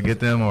got those to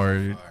get them or.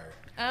 They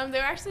were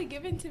actually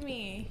given to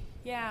me.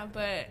 Yeah,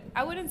 but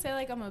I wouldn't say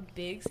like I'm a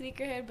big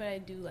sneakerhead, but I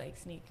do like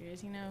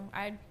sneakers. You know,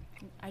 I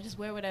just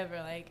wear whatever.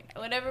 Like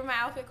whatever my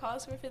outfit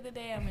calls for the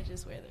day, I'm gonna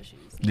just wear those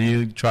shoes. Do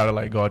you try to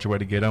like go out your way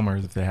to get them, or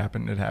if they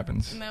happen, it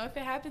happens? No, if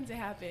it happens, it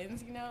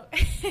happens. You know.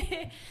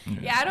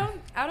 Yeah,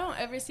 I don't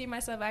ever see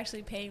myself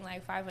actually paying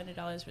like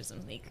 $500 for some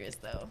sneakers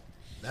though.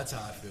 That's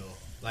how I feel.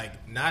 Like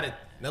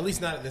at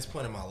least not at this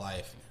point in my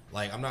life.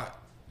 Like I'm not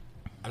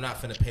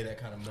finna pay that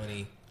kind of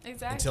money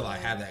until I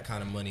have that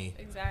kind of money.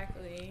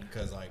 Exactly.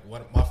 Because like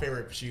one of my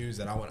favorite shoes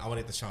that I want to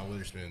get the Sean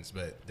Witherspoons,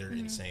 but they're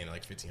insane,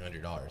 like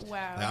 $1,500.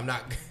 Wow. Like,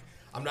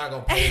 I'm not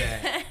gonna pay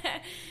that.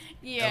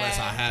 Yeah. Unless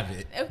I have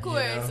it. Of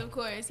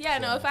course. Yeah.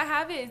 So. No, if I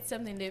have it, it's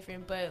something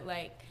different. But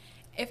like.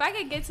 If I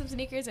could get some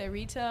sneakers at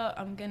retail,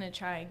 I'm going to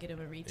try and get them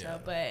at retail.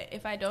 Yeah. But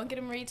if I don't get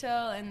them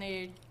retail and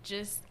they're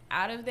just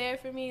out of there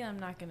for me, I'm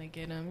not going to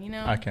get them, you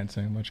know? I can't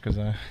say much because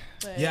I...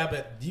 Yeah,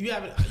 but you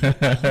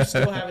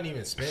still haven't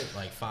even spent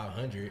like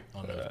 $500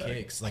 on those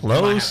kicks. Like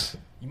close?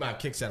 You might have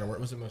kicks that are worth.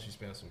 What's the most you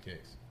spent on some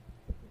kicks?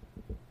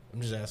 I'm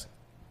just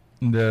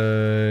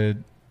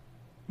asking.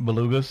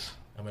 belugas.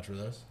 How much were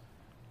those?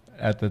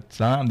 At the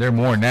time, they're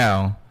more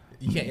now.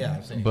 You can't. Yeah,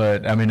 I'm saying.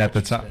 But I mean, at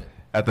the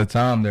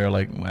time, they're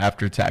like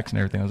after tax and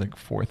everything, it was like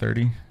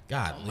 $430.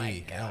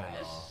 Godly, hell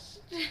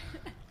no.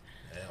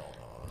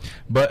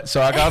 But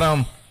so I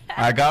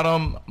got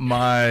them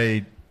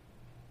my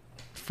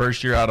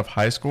first year out of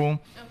high school.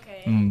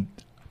 Okay.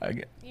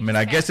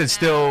 I guess it's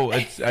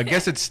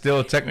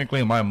still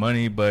technically my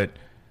money, but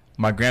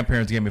my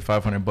grandparents gave me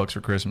 $500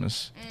 for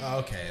Christmas. Oh,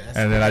 okay.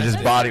 And then I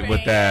just bought it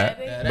with that.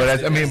 Yeah,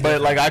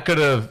 but like I could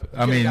have.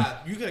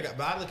 You could have got.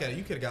 But I look at it.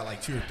 You could have got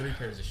like 2 or 3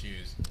 pairs of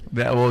shoes.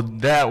 That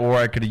or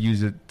I could have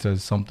used it to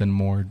something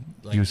more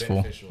Like useful.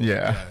 beneficial.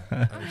 Yeah.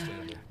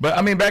 Understandable. But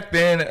I mean, back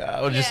then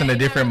I was just in a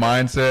different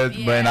mindset.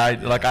 Yeah.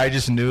 But I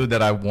just knew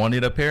that I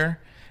wanted a pair,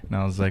 and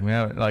I was like,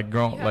 man, like You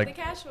have the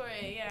cash for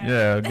it,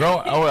 yeah.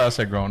 Yeah, I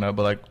said growing up,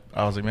 but like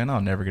I was like, man,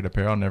 I'll never get a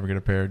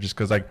pair. Just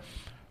because like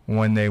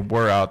when they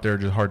were out there,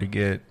 just hard to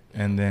get,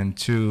 and then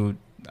 2,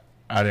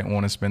 I didn't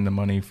want to spend the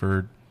money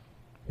for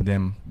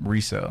them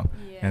resale,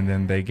 and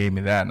then they gave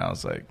me that, and I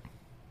was like,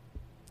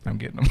 I'm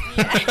getting them.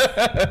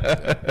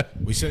 Yeah.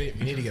 We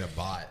need to get a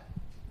bot,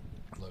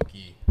 low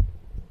key.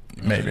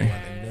 Maybe.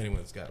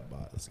 Anyone's got a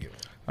bot? Let's get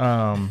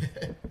one.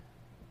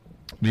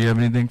 Do you have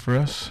anything for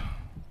us?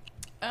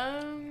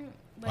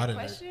 Like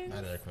questions? I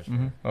had another question.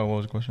 Mm-hmm. Oh, what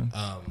was the question?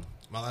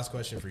 My last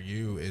question for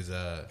you is,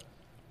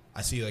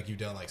 I see like you've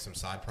done like some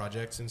side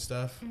projects and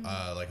stuff,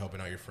 like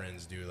helping out your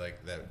friends do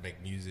like that,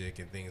 make music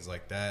and things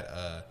like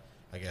that.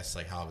 I guess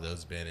like how have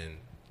those been, and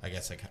I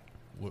guess like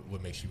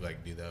what makes you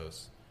like do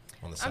those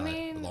on the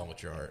side along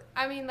with your art?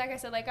 I mean, like I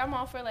said, like I'm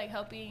all for like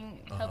helping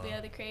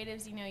other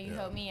creatives. You know, you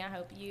help me, I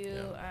help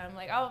you.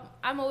 Yeah.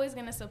 I'm always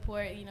gonna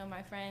support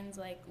my friends,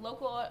 like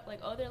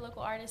other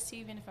local artists too.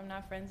 Even if I'm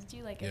not friends with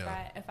you, like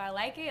if I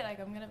like it, like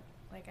I'm gonna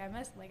I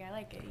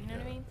like it. You know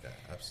what I mean? Yeah,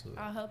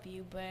 absolutely. I'll help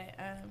you, but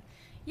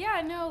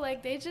yeah, no,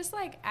 like they just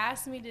like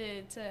asked me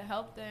to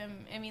help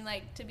them. I mean,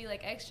 like to be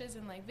like extras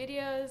in like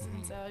videos,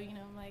 and so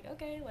I'm like,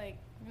 okay, like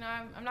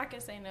I'm not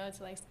gonna say no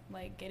to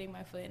like getting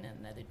my foot in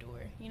another door,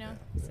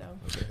 So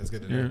okay, that's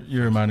good to know.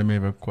 You reminded me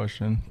of a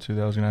question too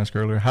that I was gonna ask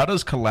earlier. How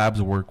does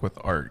collabs work with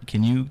art?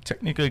 Can you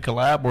technically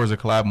collab, or is a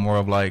collab more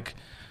of like,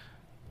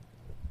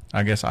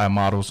 I guess I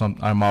model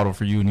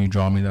for you and you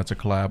draw me, that's a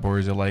collab, or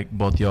is it like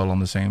both y'all on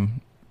the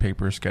same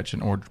paper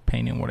sketching or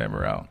painting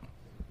whatever out?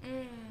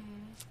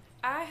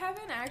 I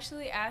haven't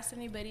actually asked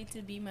anybody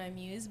to be my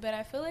muse, but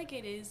I feel like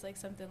it is like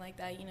something like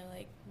that,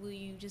 like will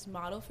you just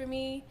model for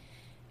me,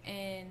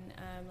 and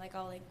like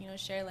I'll like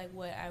share like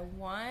what I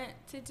want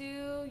to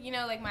do,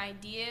 like my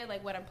idea,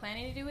 like what I'm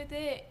planning to do with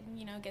it,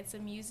 get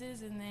some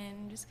muses, and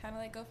then just kind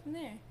of like go from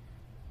there.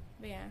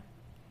 But yeah.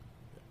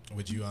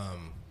 Would you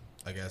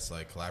I guess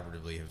like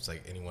collaboratively, if it's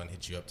like anyone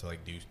hit you up to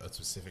like do a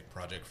specific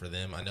project for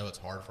them? I know it's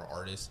hard for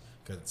artists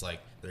because it's like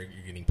you're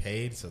getting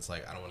paid, so it's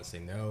like I don't want to say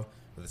no,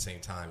 but at the same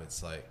time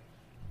it's like,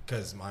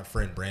 because my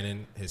friend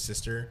Brandon, his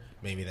sister,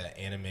 made me that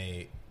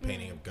anime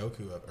painting of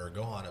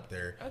Gohan up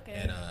there,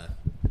 and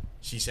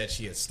she said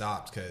she had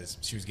stopped because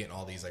she was getting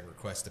all these like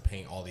requests to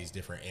paint all these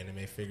different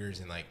anime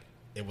figures, and like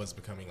it was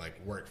becoming like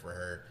work for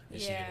her,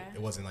 and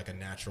it wasn't like a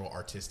natural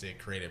artistic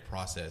creative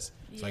process.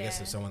 So I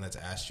guess if someone that's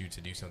asked you to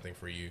do something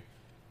for you,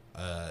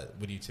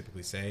 what do you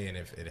typically say? And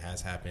if it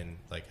has happened,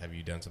 like, have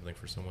you done something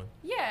for someone?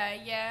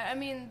 Yeah. I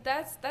mean,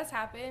 that's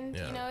happened.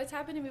 Yeah. It's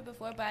happened to me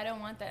before, but I don't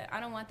want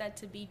that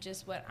to be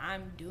just what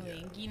I'm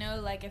doing. Yeah.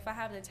 Like if I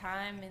have the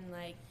time and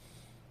like,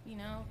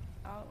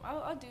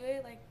 I'll do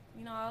it. Like,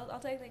 I'll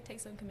take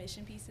some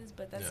commission pieces,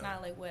 but that's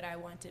not like what I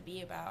want to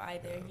be about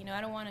either. Yeah.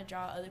 I don't want to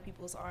draw other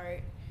people's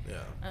art.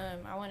 Yeah.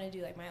 I want to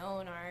do like my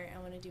own art. I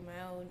want to do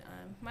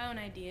my own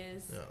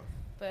ideas. Yeah.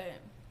 But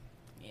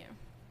yeah.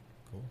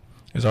 Cool.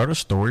 Is art a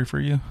story for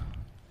you?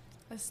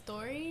 A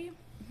story?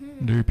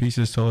 Do your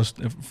pieces tell us,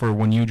 for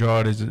when you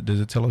draw it,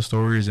 does it tell a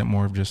story, or is it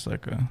more of just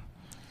like a...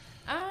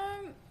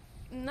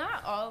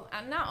 Not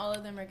all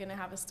of them are gonna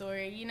have a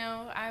story.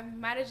 I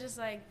might have just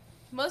like,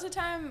 most of the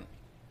time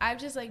I've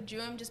just like drew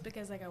them just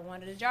because like I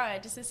wanted to draw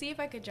it, just to see if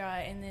I could draw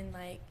it, and then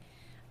like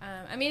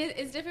I mean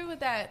it's different with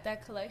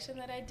that collection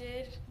that I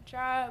did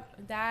draw,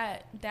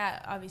 that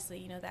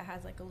obviously that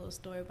has like a little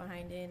story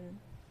behind it,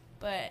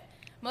 but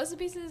most of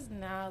the pieces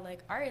now, like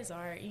art is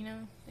art,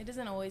 it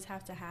doesn't always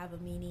have to have a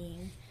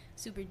meaning,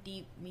 super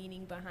deep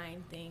meaning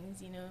behind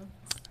things.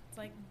 It's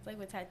like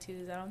with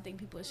tattoos. I don't think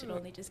people should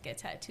only just get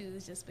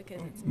tattoos just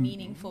because it's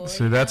meaningful.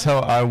 So that's how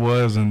I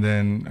was, and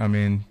then I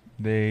mean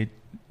they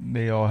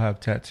all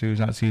have tattoos.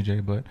 Not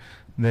CJ, but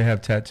they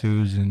have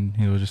tattoos, and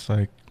he was just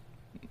like,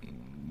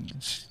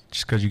 just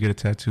because you get a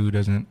tattoo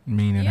doesn't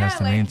mean it has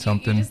to mean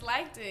something. You just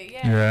liked it,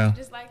 yeah. You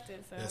just liked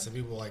it. So. Yeah, some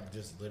people like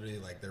just literally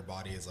like their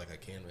body is like a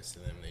canvas to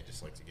them, and they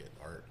just like to get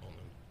art on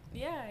them.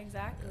 Yeah,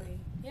 exactly.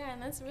 Yeah,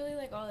 and that's really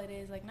like all it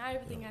is. Like not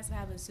everything has to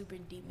have a super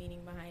deep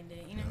meaning behind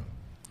it,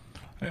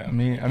 Yeah, I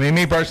mean,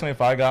 me personally,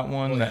 if I got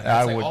one,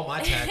 I would. All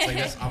my tats,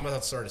 like I'm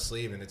gonna start a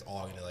sleeve, and it's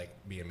all gonna like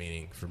be a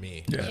meaning for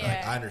me. Yeah.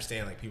 Like, I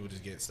understand like people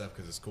just get stuff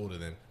because it's cool to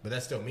them, but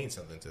that still means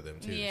something to them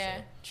too.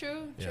 Yeah,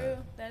 so. true.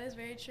 That is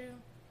very true.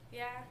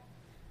 Yeah.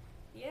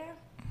 Yeah.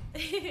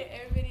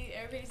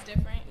 Everybody's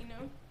different, you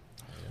know.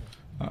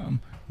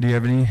 Do you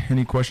have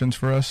any questions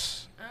for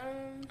us?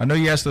 I know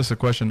you asked us a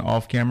question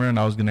off camera, and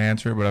I was going to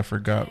answer it, but I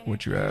forgot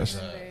what you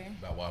asked.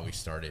 About why we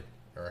started,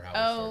 or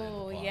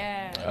how we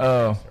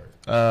started.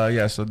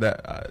 Yeah. So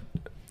that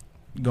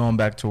going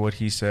back to what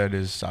he said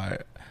is I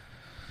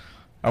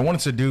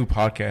wanted to do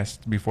podcasts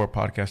before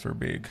podcasts were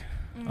big.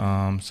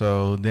 Mm-hmm.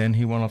 So then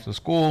he went off to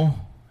school,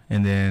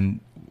 and then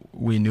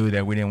we knew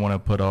that we didn't want to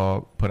put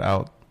out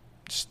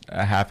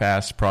a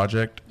half-assed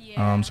project,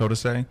 so to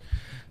say.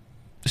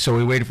 So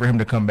we waited for him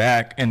to come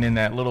back, and in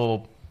that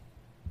little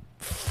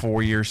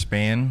 4-year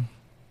span,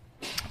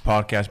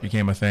 podcast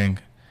became a thing.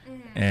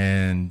 Mm-hmm.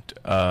 And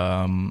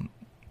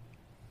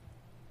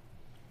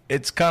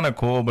it's kind of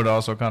cool, but it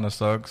also kind of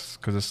sucks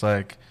because it's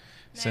like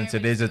since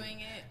it is a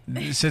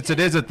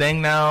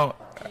thing now,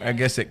 I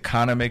guess it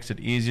kind of makes it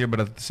easier. But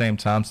at the same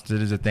time, since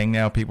it is a thing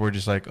now, people are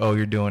just like, "Oh,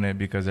 you're doing it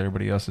because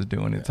everybody else is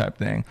doing it," type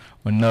thing.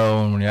 When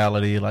no, in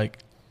reality, like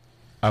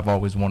I've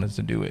always wanted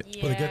to do it.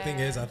 Yeah. But the good thing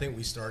is, I think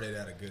we started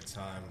at a good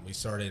time. We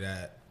started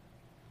at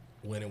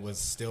when it was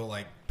still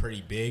like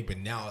pretty big, but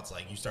now it's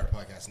like you start a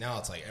podcast. Now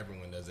it's like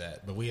everyone does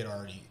that. But we had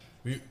already.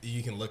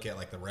 You can look at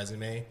like the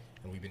resume,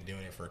 and we've been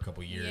doing it for a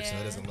couple years, so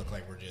it doesn't look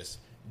like we're just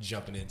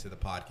jumping into the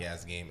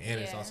podcast game. And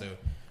it's also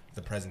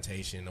the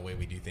presentation, the way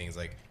we do things.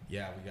 Like,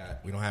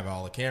 we don't have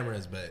all the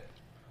cameras, but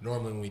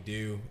normally when we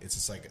do, it's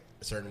just like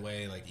a certain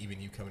way. Like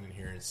even you coming in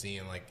here and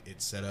seeing like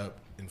it's set up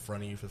in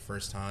front of you for the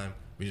first time.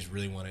 We just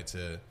really wanted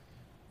to,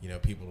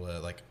 people to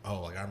like,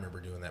 oh, like I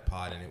remember doing that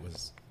pod, and it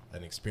was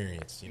an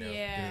experience. Getting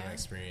an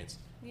experience.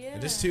 Yeah.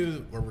 And just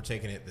too, where we're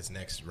taking it this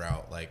next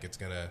route, like it's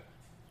gonna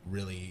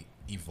really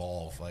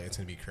evolve. Like it's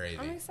gonna be crazy.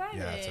 I'm excited.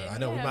 Yeah, so I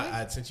know we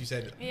might. Since you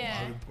said, we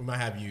might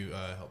have you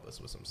help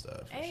us with some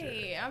stuff.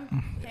 Hey,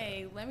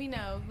 hey, let me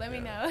know. Let me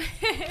know.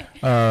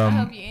 I'll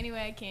help you any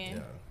way I can.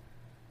 Yeah.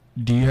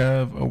 Do you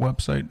have a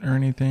website or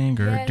anything,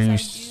 or do you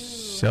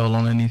sell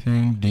on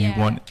anything? Do you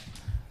want?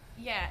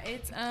 Yeah,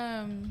 it's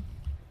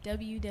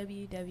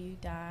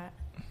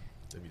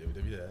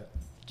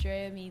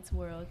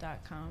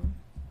www.dreameetsworld.com.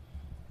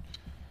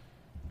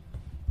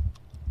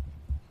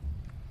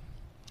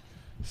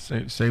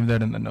 Save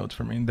that in the notes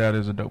for me. That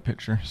is a dope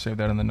picture. Save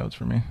that in the notes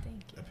for me.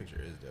 Thank you. That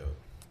picture is dope.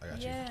 I got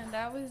you. Yeah,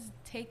 that was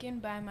taken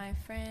by my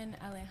friend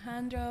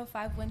Alejandro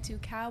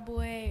 512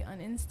 Cowboy on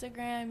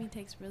Instagram. He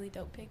takes really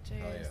dope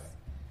pictures. Oh yeah.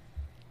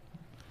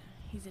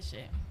 He's a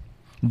shit.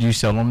 Do you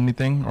sell on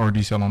anything, or do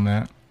you sell on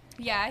that?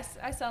 Yeah,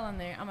 I sell on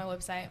there on my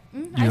website.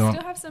 I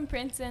still have some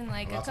prints and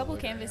like a couple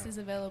canvases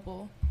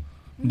available.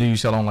 Do you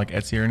sell on like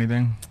Etsy or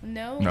anything?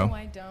 No,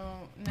 I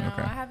don't. No,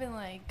 okay. I haven't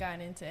like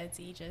gotten into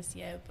Etsy just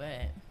yet,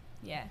 but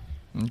yeah.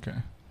 Okay.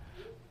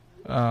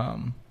 Yeah,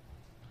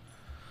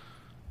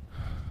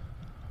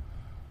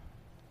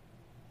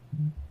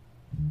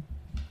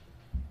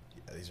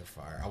 these are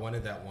fire. I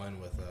wanted that one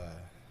with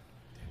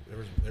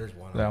there's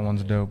one. That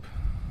one's dope.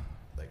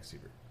 Like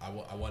super. I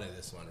wanted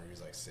this one where he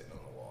was like sitting on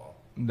the wall.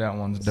 That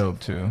one's dope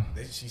too.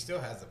 She still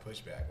has the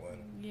pushback one.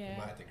 Yeah. You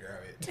might have to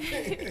grab it.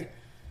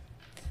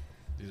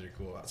 These are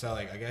cool. So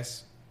like I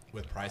guess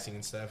with pricing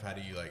and stuff, how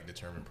do you like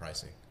determine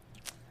pricing?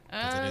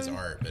 Because it is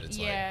art, but it's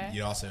like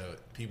you also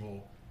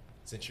people,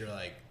 since you're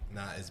like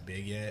not as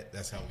big yet,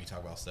 that's how we talk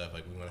about stuff.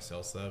 Like we want to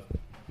sell stuff,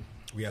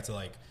 we have to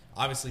like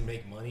obviously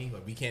make money.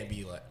 Like we can't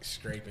be like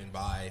scraping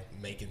by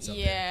making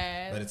something.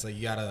 Yeah, but it's like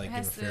you gotta like give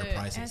a fair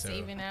pricing. So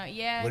even out.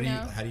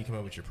 Yeah. How do you come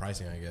up with your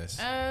pricing? I guess.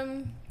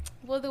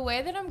 Well, the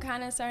way that I'm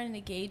kind of starting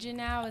to gauge it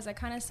now is I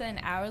kind of set an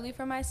hourly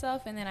for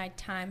myself, and then I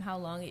time how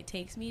long it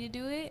takes me to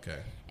do it. Okay.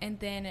 And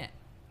then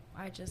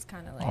I just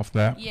kind of like off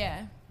that.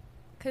 Yeah.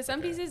 Because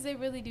some pieces, they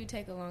really do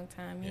take a long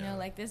time. You know,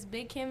 like this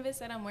big canvas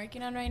that I'm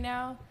working on right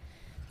now,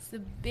 it's the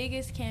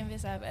biggest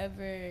canvas I've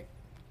ever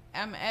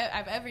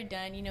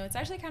done. You know, it's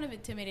actually kind of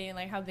intimidating,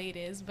 like how big it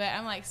is. But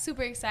I'm like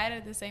super excited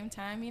at the same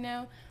time, you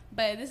know.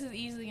 But this is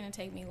easily going to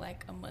take me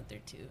like a month or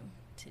two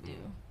to do,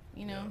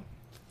 you know.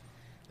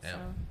 Yeah. So,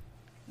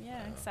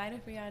 yeah,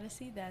 excited for y'all to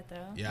see that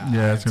though.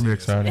 Yeah, it's going to be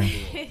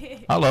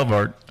exciting. I love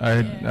art.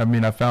 I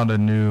mean, I found a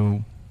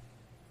new...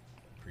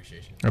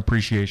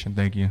 Appreciation,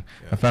 thank you. Yeah.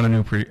 I found a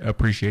new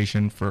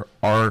appreciation for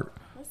art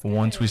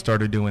once we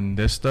started doing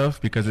this stuff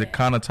because it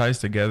kind of ties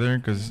together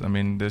because, I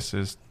mean, this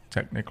is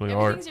technically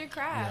Everything's art. Your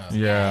craft.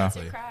 Yeah. It's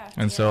your craft.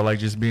 And so, like,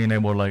 just being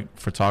able to, like,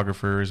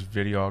 photographers,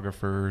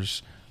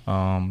 videographers,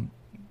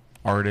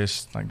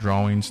 artists, like,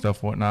 drawing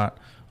stuff, whatnot,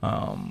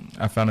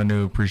 I found a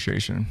new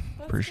appreciation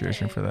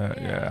for that.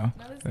 Yeah.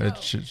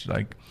 It's just,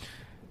 like...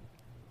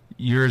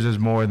 Yours is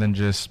more than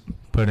just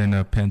putting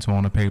a pencil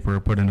on a paper,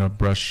 putting a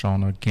brush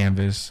on a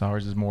canvas.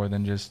 Ours is more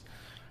than just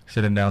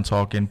sitting down,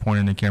 talking,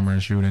 pointing the camera,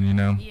 and shooting. You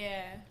know.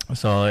 Yeah.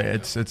 So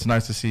it's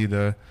nice to see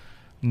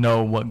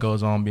know what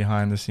goes on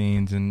behind the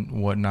scenes and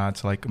whatnot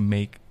to like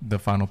make the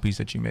final piece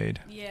that you made.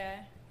 Yeah.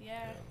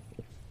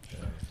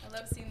 I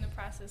love seeing the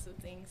process of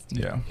things too.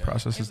 Yeah,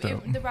 process is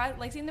dope.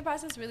 Seeing the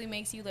process really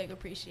makes you like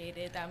appreciate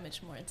it that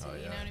much more too.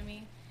 You know what I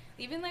mean?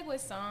 Even like with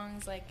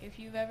songs, like if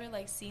you've ever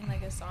like seen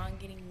like a song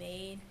getting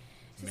made,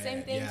 It's the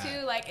same thing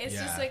too. Like it's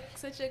just like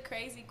such a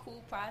crazy,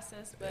 cool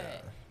process,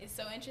 but it's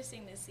so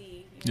interesting to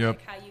see. You know,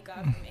 like how you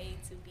got from A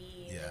to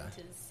B and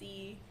to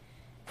C.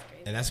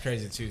 And that's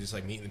crazy too. Just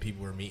like meeting the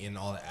people we're meeting,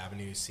 all the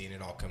avenues, seeing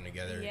it all come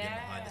together, getting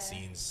behind the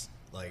scenes,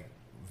 like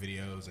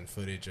videos and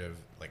footage of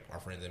like our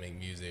friends that make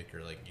music,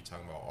 or like you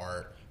talking about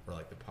art, or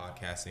like the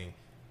podcasting.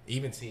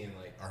 Even seeing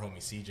like our homie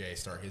CJ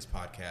start his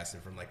podcast,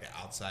 and from like the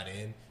outside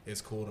in,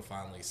 it's cool to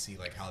finally see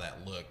like how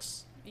that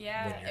looks.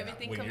 Yeah,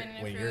 everything coming into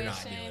fruition. When you're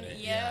not doing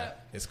it,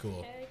 it's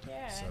cool. Heck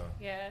yeah, so.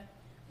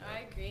 I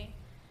agree.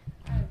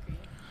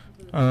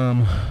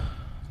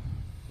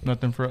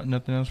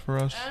 Nothing else for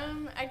us.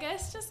 I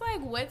guess just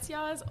like, what's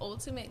y'all's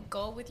ultimate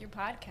goal with your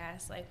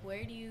podcast? Like,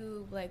 where do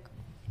you like?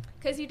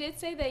 Because you did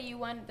say that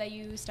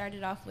you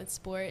started off with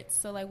sports.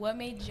 So like, what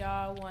made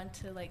y'all want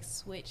to like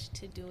switch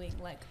to doing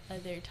like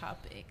other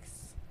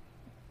topics?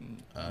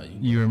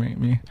 You or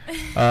me?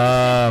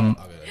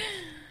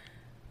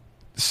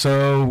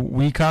 So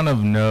we kind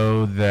of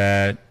know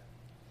that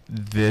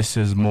this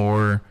is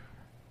more,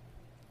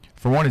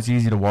 for one, it's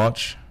easy to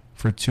watch.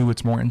 For two,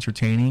 it's more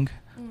entertaining.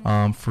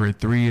 For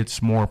three,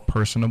 it's more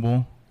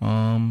personable.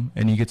 And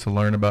you get to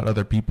learn about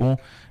other people.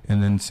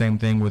 And then same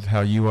thing with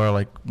how you are.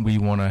 Like, we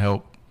want to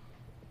help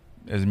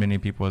as many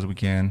people as we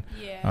can.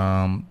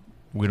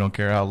 We don't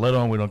care how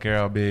little, we don't care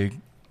how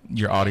big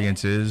your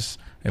audience is.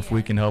 If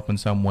we can help in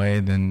some way,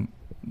 then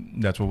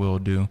that's what we'll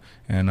do.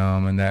 And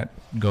that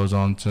goes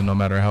on to no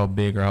matter how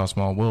big or how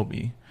small we'll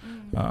be.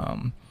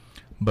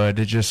 But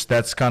it just,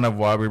 that's kind of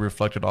why we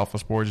reflected off of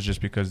sports,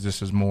 just because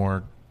this is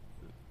more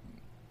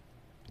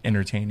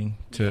entertaining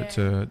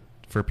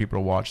for people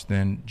to watch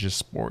than just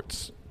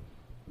sports.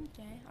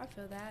 Okay, I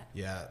feel that.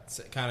 Yeah, it's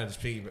kind of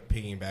just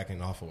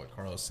piggybacking off of what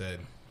Carlos said.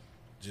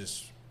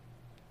 Just,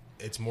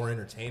 it's more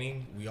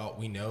entertaining.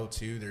 We know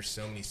too. There's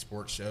so many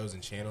sports shows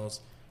and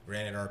channels.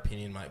 Granted, our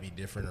opinion might be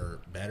different or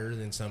better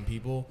than some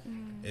people.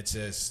 It's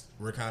just,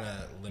 we're kind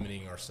of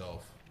limiting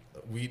ourselves.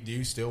 We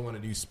do still want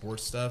to do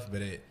sports stuff,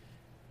 but it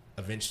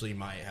eventually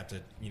might have to,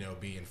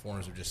 be in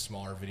forms of just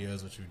smaller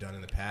videos, which we've done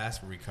in the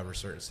past, where we cover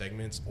certain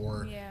segments,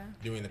 or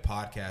doing the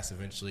podcast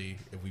eventually.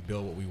 If we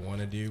build what we want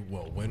to do,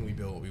 when we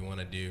build what we want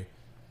to do,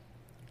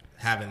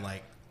 having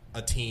like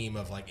a team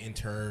of like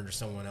interns or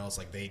someone else,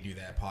 like they do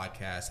that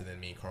podcast, and then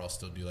me and Carl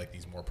still do like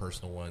these more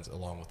personal ones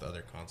along with the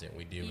other content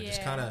we do, and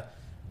just kind of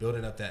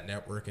building up that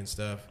network and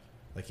stuff.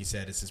 Like you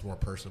said, it's just more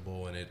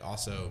personable, and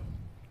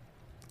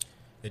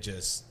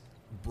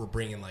we're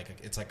bringing like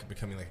it's like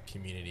becoming like a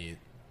community.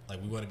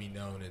 Like, we want to be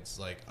known. It's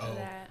like,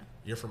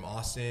 you're from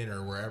Austin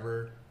or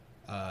wherever.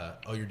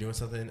 You're doing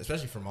something,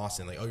 especially from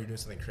Austin. Like, you're doing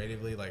something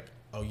creatively. Like,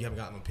 you haven't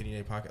gotten an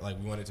opinionated podcast. Like,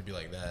 we want it to be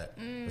like that,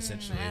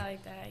 essentially. I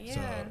like that. Yeah,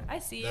 so I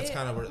see that's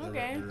kind of where the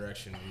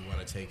direction we want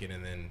to take it.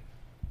 And then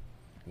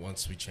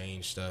once we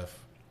change stuff,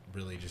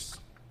 really just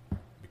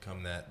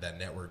become that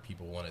network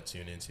people want to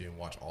tune into and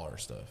watch all our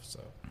stuff. So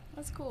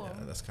that's cool.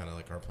 Yeah, that's kind of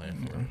like our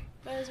plan for it.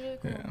 That is really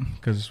cool. Yeah,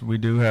 because we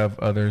do have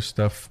other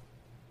stuff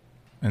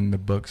in the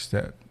books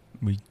that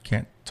we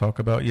can't talk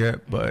about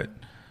yet, but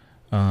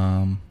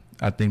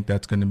I think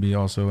that's going to be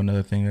also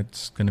another thing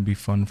that's going to be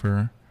fun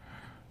for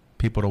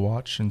people to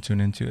watch and tune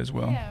into as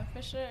well. Yeah,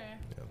 for sure.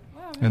 Yeah.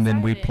 Wow, and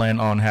then we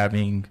plan on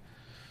having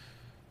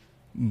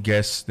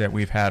guests that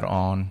we've had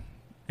on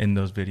in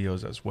those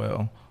videos as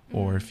well.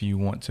 Or if you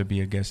want to be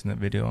a guest in that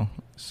video,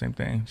 same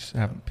thing. Just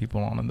have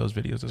people on in those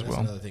videos as well.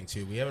 That's another thing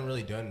too. We haven't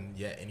really done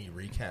yet any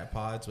recap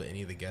pods with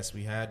any of the guests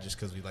we had, just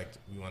because we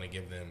want to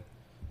give them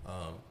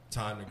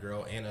time to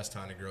grow and us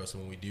time to grow. So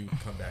when we do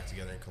come back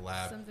together and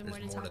collab,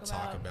 there's more to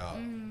talk about.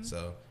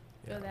 So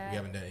we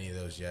haven't done any of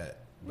those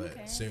yet,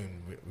 but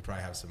soon we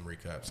probably have some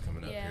recaps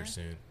coming up here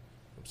soon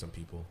from some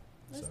people.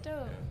 That's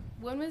dope. Yeah.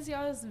 When was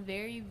y'all's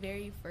very,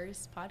 very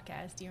first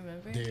podcast? Do you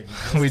remember? Dude,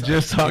 we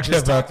just talked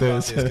about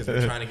this because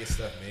we're trying to get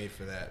stuff made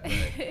for that. But,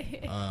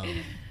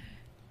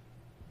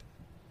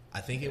 I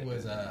think it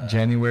was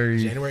January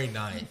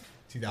 9th.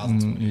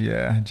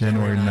 2020.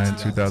 January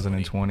 9th,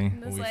 2020.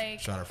 It was like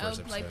shot our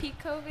first episode. Like peak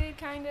COVID,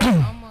 kind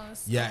of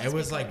almost. Yeah, it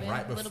was like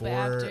right before.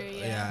 After,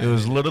 it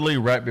was literally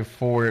right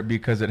before it,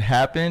 because it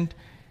happened,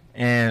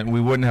 and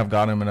we wouldn't have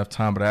gotten him enough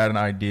time. But I had an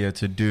idea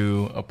to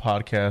do a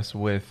podcast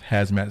with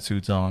hazmat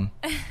suits on.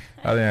 I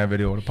think that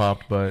video would have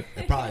popped, but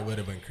it probably would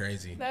have been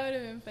crazy. That would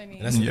have been funny.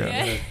 And that's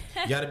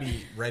you got to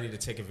be ready to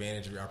take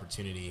advantage of your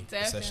opportunity,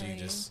 especially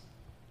just.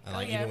 And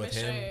like even with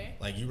him,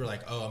 like you were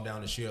like, I'm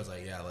down to shoot. I was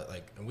like,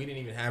 and we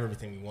didn't even have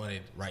everything we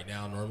wanted right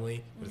now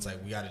normally, but it's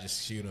like we got to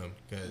just shoot him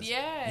because you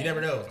never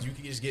know. You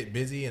could just get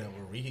busy, or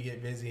we could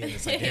get busy, and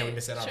it's like, damn, we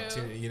missed that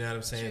opportunity. You know what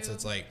I'm saying? True. So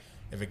it's like,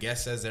 if a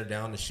guest says they're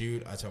down to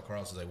shoot, I tell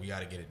Carlos, like, we got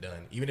to get it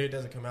done, even if it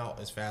doesn't come out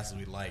as fast as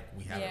we'd like.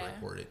 We have it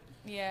recorded.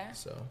 Yeah.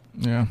 So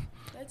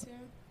that's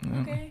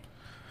okay.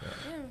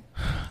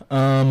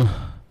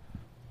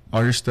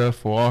 All your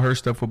stuff, all her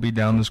stuff will be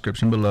down in the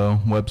description below.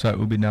 Website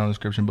will be down in the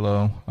description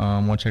below.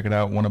 Want to check it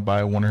out? Want to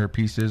buy one of her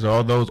pieces?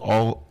 All of those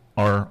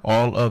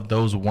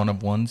one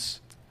of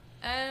ones?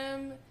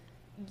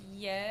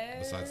 Yes.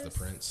 Besides the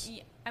prints.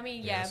 I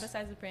mean, yeah,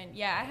 besides the print.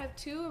 Yeah, I have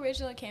 2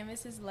 original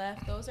canvases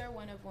left. Those are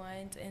one of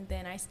ones, and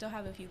then I still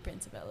have a few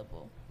prints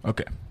available.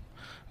 Okay.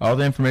 All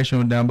the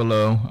information down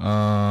below.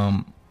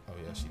 Oh,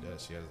 yeah, she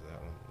does. She has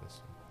that one.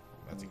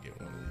 I'm about to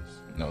get one of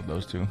these. No,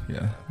 those 2.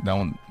 Yeah. That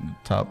one,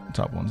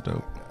 top one's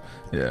dope.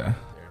 Yeah.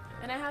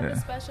 And I have a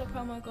special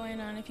promo going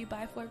on. If you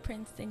buy 4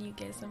 prints, then you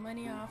get some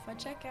money off at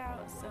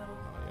checkout. So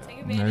take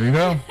advantage. There you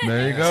go.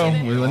 There you go.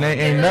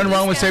 Ain't nothing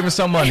wrong with saving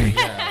some money. You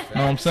know what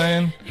I'm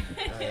saying?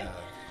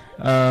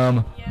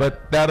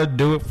 But that'll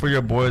do it for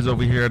your boys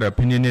over here at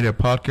Opinionated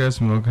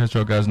Podcast. And we'll catch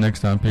y'all guys next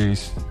time.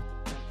 Peace.